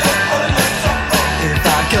 If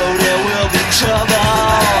I go there will be trouble,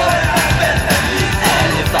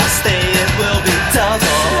 and if I stay it will be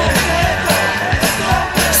double.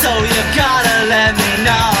 So you gotta let me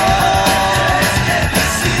know.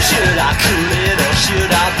 Should I cool it or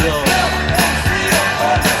should I blow?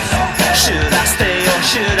 Should I stay or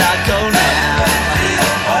should I go now?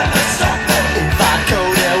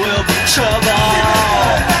 Trouble, and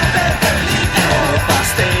if I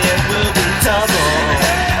stay it will be double.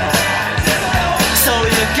 So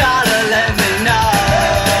you gotta let me know.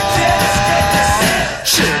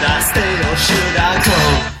 Should I stay or should I go?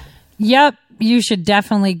 Yep, you should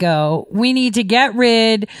definitely go. We need to get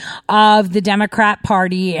rid of the Democrat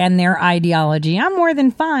Party and their ideology. I'm more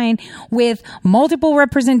than fine with multiple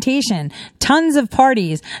representation, tons of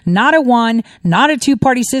parties, not a one, not a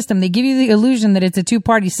two-party system. They give you the illusion that it's a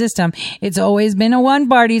two-party system. It's always been a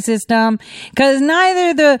one-party system because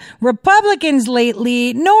neither the Republicans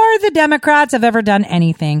lately nor the Democrats have ever done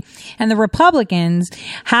anything. And the Republicans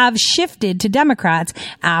have shifted to Democrats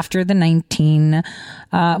after the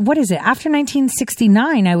after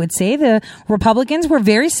 1969, I would say the Republicans were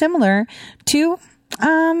very similar to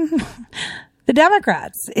the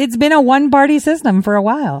Democrats. It's been a one-party system for a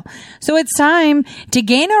while. So it's time to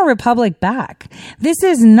gain our republic back. This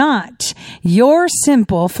is not your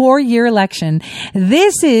simple 4-year election.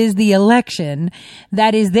 This is the election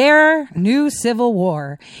that is their new civil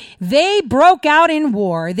war. They broke out in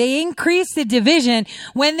war. They increased the division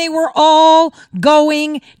when they were all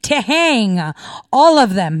going to hang. All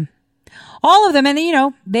of them. All of them. And, you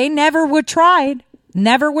know, they never were tried.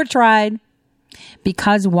 Never were tried.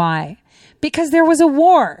 Because why? Because there was a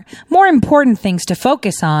war. More important things to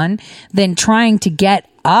focus on than trying to get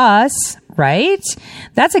us, right?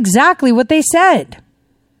 That's exactly what they said.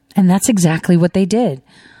 And that's exactly what they did.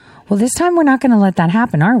 Well, this time we're not going to let that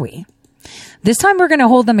happen, are we? This time we're going to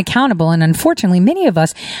hold them accountable. And unfortunately, many of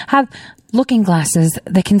us have looking glasses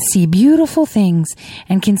that can see beautiful things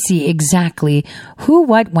and can see exactly who,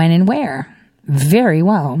 what, when, and where very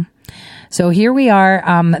well. So here we are.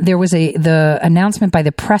 There was the announcement by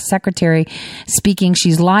the press secretary speaking.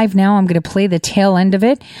 She's live now. I'm going to play the tail end of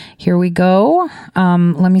it. Here we go.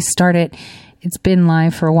 Let me start it. It's been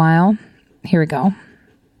live for a while. Here we go.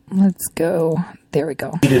 Let's go. There we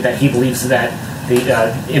go. That he believes that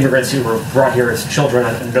the immigrants who were brought here as children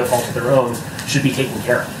under no fault of their own should be taken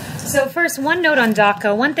care of. So first, one note on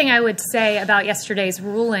DACA. One thing I would say about yesterday's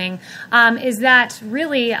ruling is that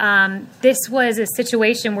really this was a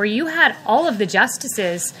situation where you had all of the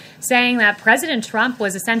justices saying that President Trump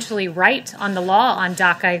was essentially right on the law on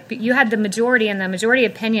DACA. You had the majority, and the majority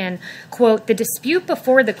opinion, quote, "The dispute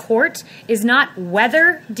before the court is not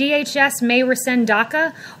whether DHS may rescind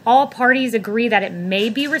DACA. All parties agree that it may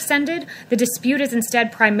be rescinded. The dispute is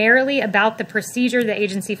instead primarily about the procedure the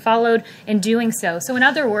agency followed in doing so." So in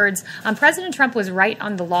other words, words, President Trump was right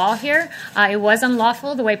on the law here. It was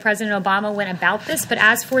unlawful the way President Obama went about this. But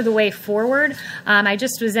as for the way forward, I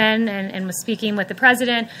just was in and was speaking with the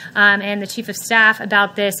president and the chief of staff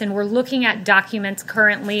about this, and we're looking at documents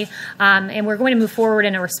currently, and we're going to move forward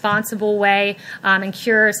in a responsible way and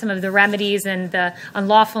cure some of the remedies and the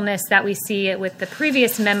unlawfulness that we see with the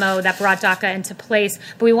previous memo that brought DACA into place.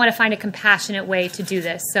 But we want to find a compassionate way to do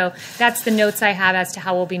this. So that's the notes I have as to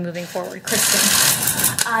how we'll be moving forward. Kristen.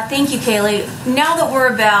 Thank you, Kayleigh. Now that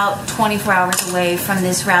we're about 24 hours away from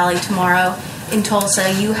this rally tomorrow in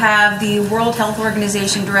Tulsa, you have the World Health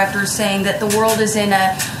Organization director saying that the world is in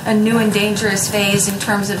a new and dangerous phase in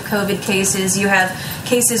terms of COVID cases. You have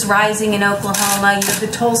cases rising in Oklahoma. You have the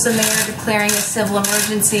Tulsa mayor declaring a civil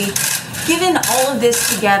emergency. Given all of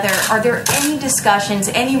this together, are there any discussions,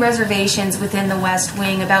 any reservations within the West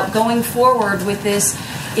Wing about going forward with this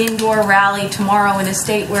indoor rally tomorrow in a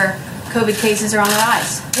state where COVID cases are on the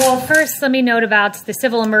rise? Well, first, let me note about the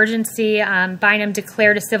civil emergency. Bynum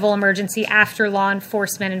declared a civil emergency after law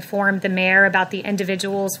enforcement informed the mayor about the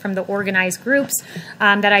individuals from the organized groups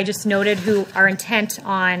that I just noted who are intent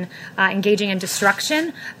on engaging in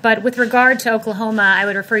destruction. But with regard to Oklahoma, I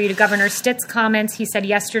would refer you to Governor Stitt's comments. He said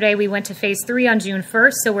yesterday we went to phase 3 on June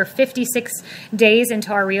 1st, so we're 56 days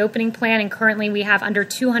into our reopening plan, and currently we have under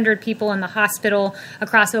 200 people in the hospital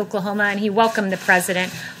across Oklahoma, and he welcomed the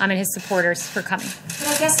president and his supporters for coming.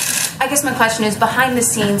 But I guess my question is, behind the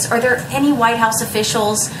scenes, are there any White House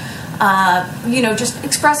officials, just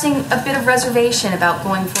expressing a bit of reservation about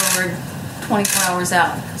going forward 24 hours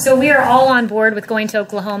out? So we are all on board with going to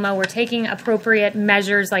Oklahoma. We're taking appropriate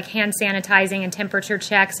measures like hand sanitizing and temperature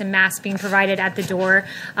checks and masks being provided at the door.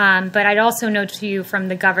 But I'd also note to you from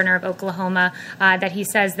the governor of Oklahoma that he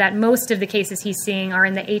says that most of the cases he's seeing are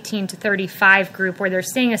in the 18 to 35 group, where they're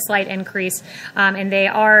seeing a slight increase, and they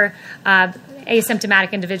are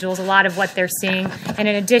asymptomatic individuals, a lot of what they're seeing. And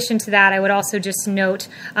in addition to that, I would also just note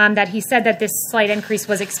that he said that this slight increase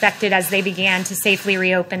was expected as they began to safely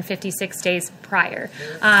reopen 56 days prior.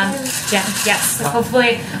 Jen, yes. So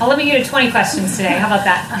hopefully, I'll limit you to 20 questions today. How about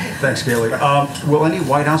that? Thanks, Kayleigh. Will any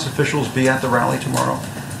White House officials be at the rally tomorrow?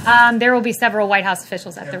 There will be several White House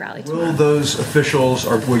officials at the rally tomorrow. Will those officials,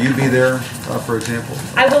 or will you be there, for example?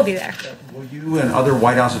 I will be there. Will you and other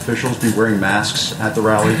White House officials be wearing masks at the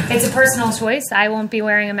rally? It's a personal choice. I won't be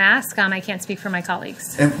wearing a mask. I can't speak for my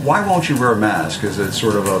colleagues. And why won't you wear a mask? Is it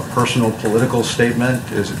sort of a personal political statement?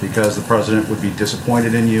 Is it because the president would be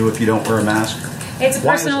disappointed in you if you don't wear a mask? It's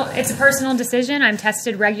a personal decision. I'm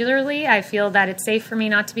tested regularly. I feel that it's safe for me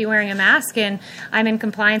not to be wearing a mask, and I'm in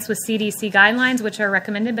compliance with CDC guidelines, which are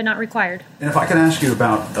recommended but not required. And if I can ask you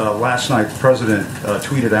about last night, the president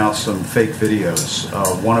tweeted out some fake videos,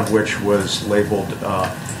 one of which was labeled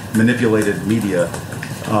manipulated media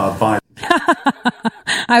by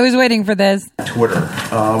I was waiting for this. Twitter.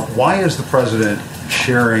 Why is the president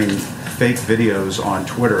sharing fake videos on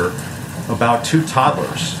Twitter about two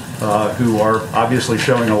toddlers who are obviously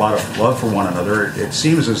showing a lot of love for one another? It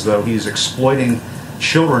seems as though he's exploiting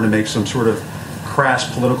children to make some sort of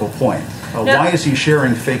crass political point. Why is he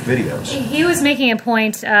sharing fake videos? He was making a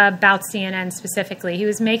point about CNN specifically. He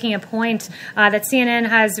was making a point that CNN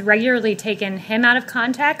has regularly taken him out of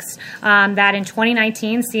context, that in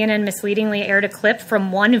 2019, CNN misleadingly aired a clip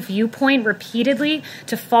from one viewpoint repeatedly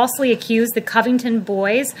to falsely accuse the Covington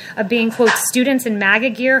boys of being, quote, students in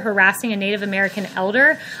MAGA gear harassing a Native American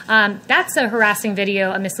elder. That's a harassing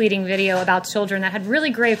video, a misleading video about children that had really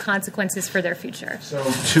grave consequences for their future.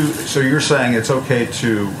 So you're saying it's okay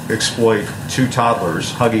to exploit two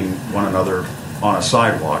toddlers hugging one another on a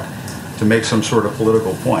sidewalk to make some sort of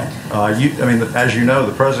political point. As you know,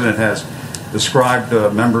 the president has described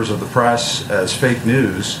members of the press as fake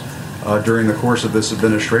news during the course of this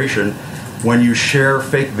administration. When you share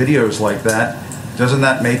fake videos like that, doesn't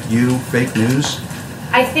that make you fake news?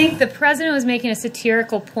 I think the president was making a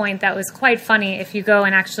satirical point that was quite funny if you go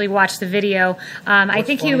and actually watch the video. I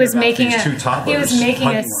think he was making a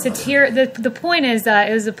satire. The point is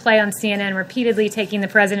it was a play on CNN repeatedly taking the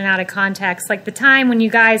president out of context. Like the time when you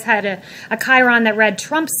guys had a chyron that read,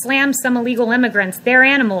 "Trump slammed some illegal immigrants, they're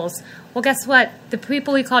animals." Well, guess what? The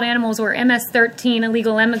people he called animals were MS-13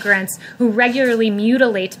 illegal immigrants who regularly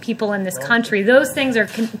mutilate people in this country. Those things are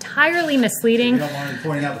entirely misleading. You don't mind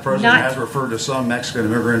pointing out the president has referred to some Mexican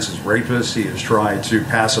immigrants as rapists. He has tried to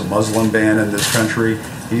pass a Muslim ban in this country.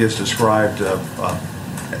 He has described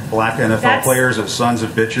black NFL players as sons of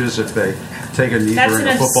bitches if they take a knee during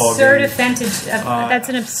a football game. That's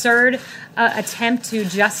an absurd attempt to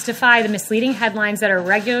justify the misleading headlines that are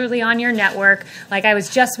regularly on your network. Like I was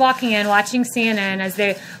just walking in, watching CNN as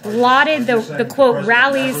they lauded the quote,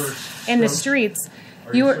 rallies in the streets.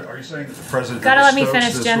 Are you saying that the president gotta let me stokes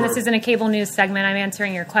finish, this Jim. sort This of- isn't a cable news segment. I'm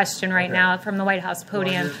answering your question right now from the White House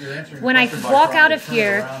podium. You're answering When the I question by walk trying out to of turn it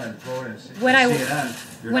here, around and throw it in when I CNN.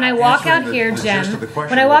 You're when not I walk answering out here, the Jim, gist of the question,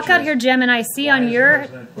 when I walk which out is, here, Jim, and I see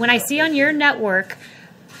on your network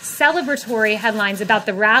celebratory headlines about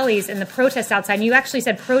the rallies and the protests outside, and you actually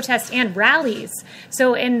said protests and rallies.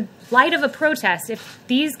 So in light of a protest, if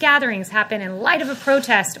these gatherings happen in light of a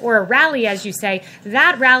protest or a rally, as you say,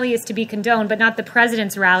 that rally is to be condoned, but not the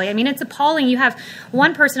president's rally. I mean, it's appalling. You have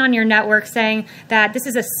one person on your network saying that this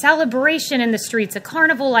is a celebration in the streets, a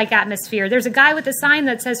carnival-like atmosphere. There's a guy with a sign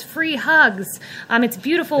that says free hugs. It's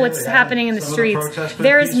beautiful what's happening in the streets.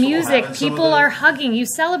 There is music. People are hugging. You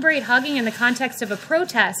celebrate hugging in the context of a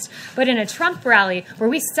protest, but in a Trump rally where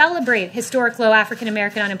we celebrate historic low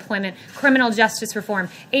African-American unemployment, criminal justice reform,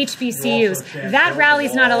 HBCUs, that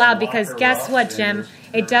rally's not allowed because guess what, Jim?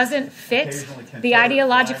 It doesn't fit the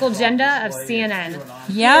ideological agenda of CNN.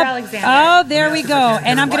 Yep. Alexander. Oh, there we go.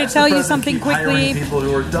 And I'm going to tell you something quickly People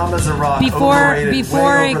who are dumb as a rock, before overrated, it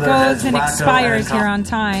way over their goes heads, and wacko, expires here on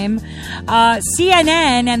time.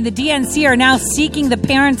 CNN and the DNC are now seeking the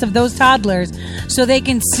parents of those toddlers so they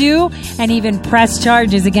can sue and even press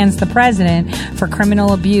charges against the president for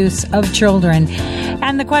criminal abuse of children.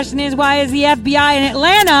 And the question is, why is the FBI in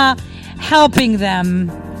Atlanta helping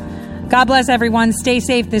them? God bless everyone. Stay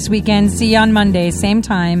safe this weekend. See you on Monday. Same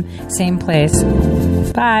time, same place.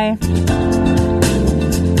 Bye.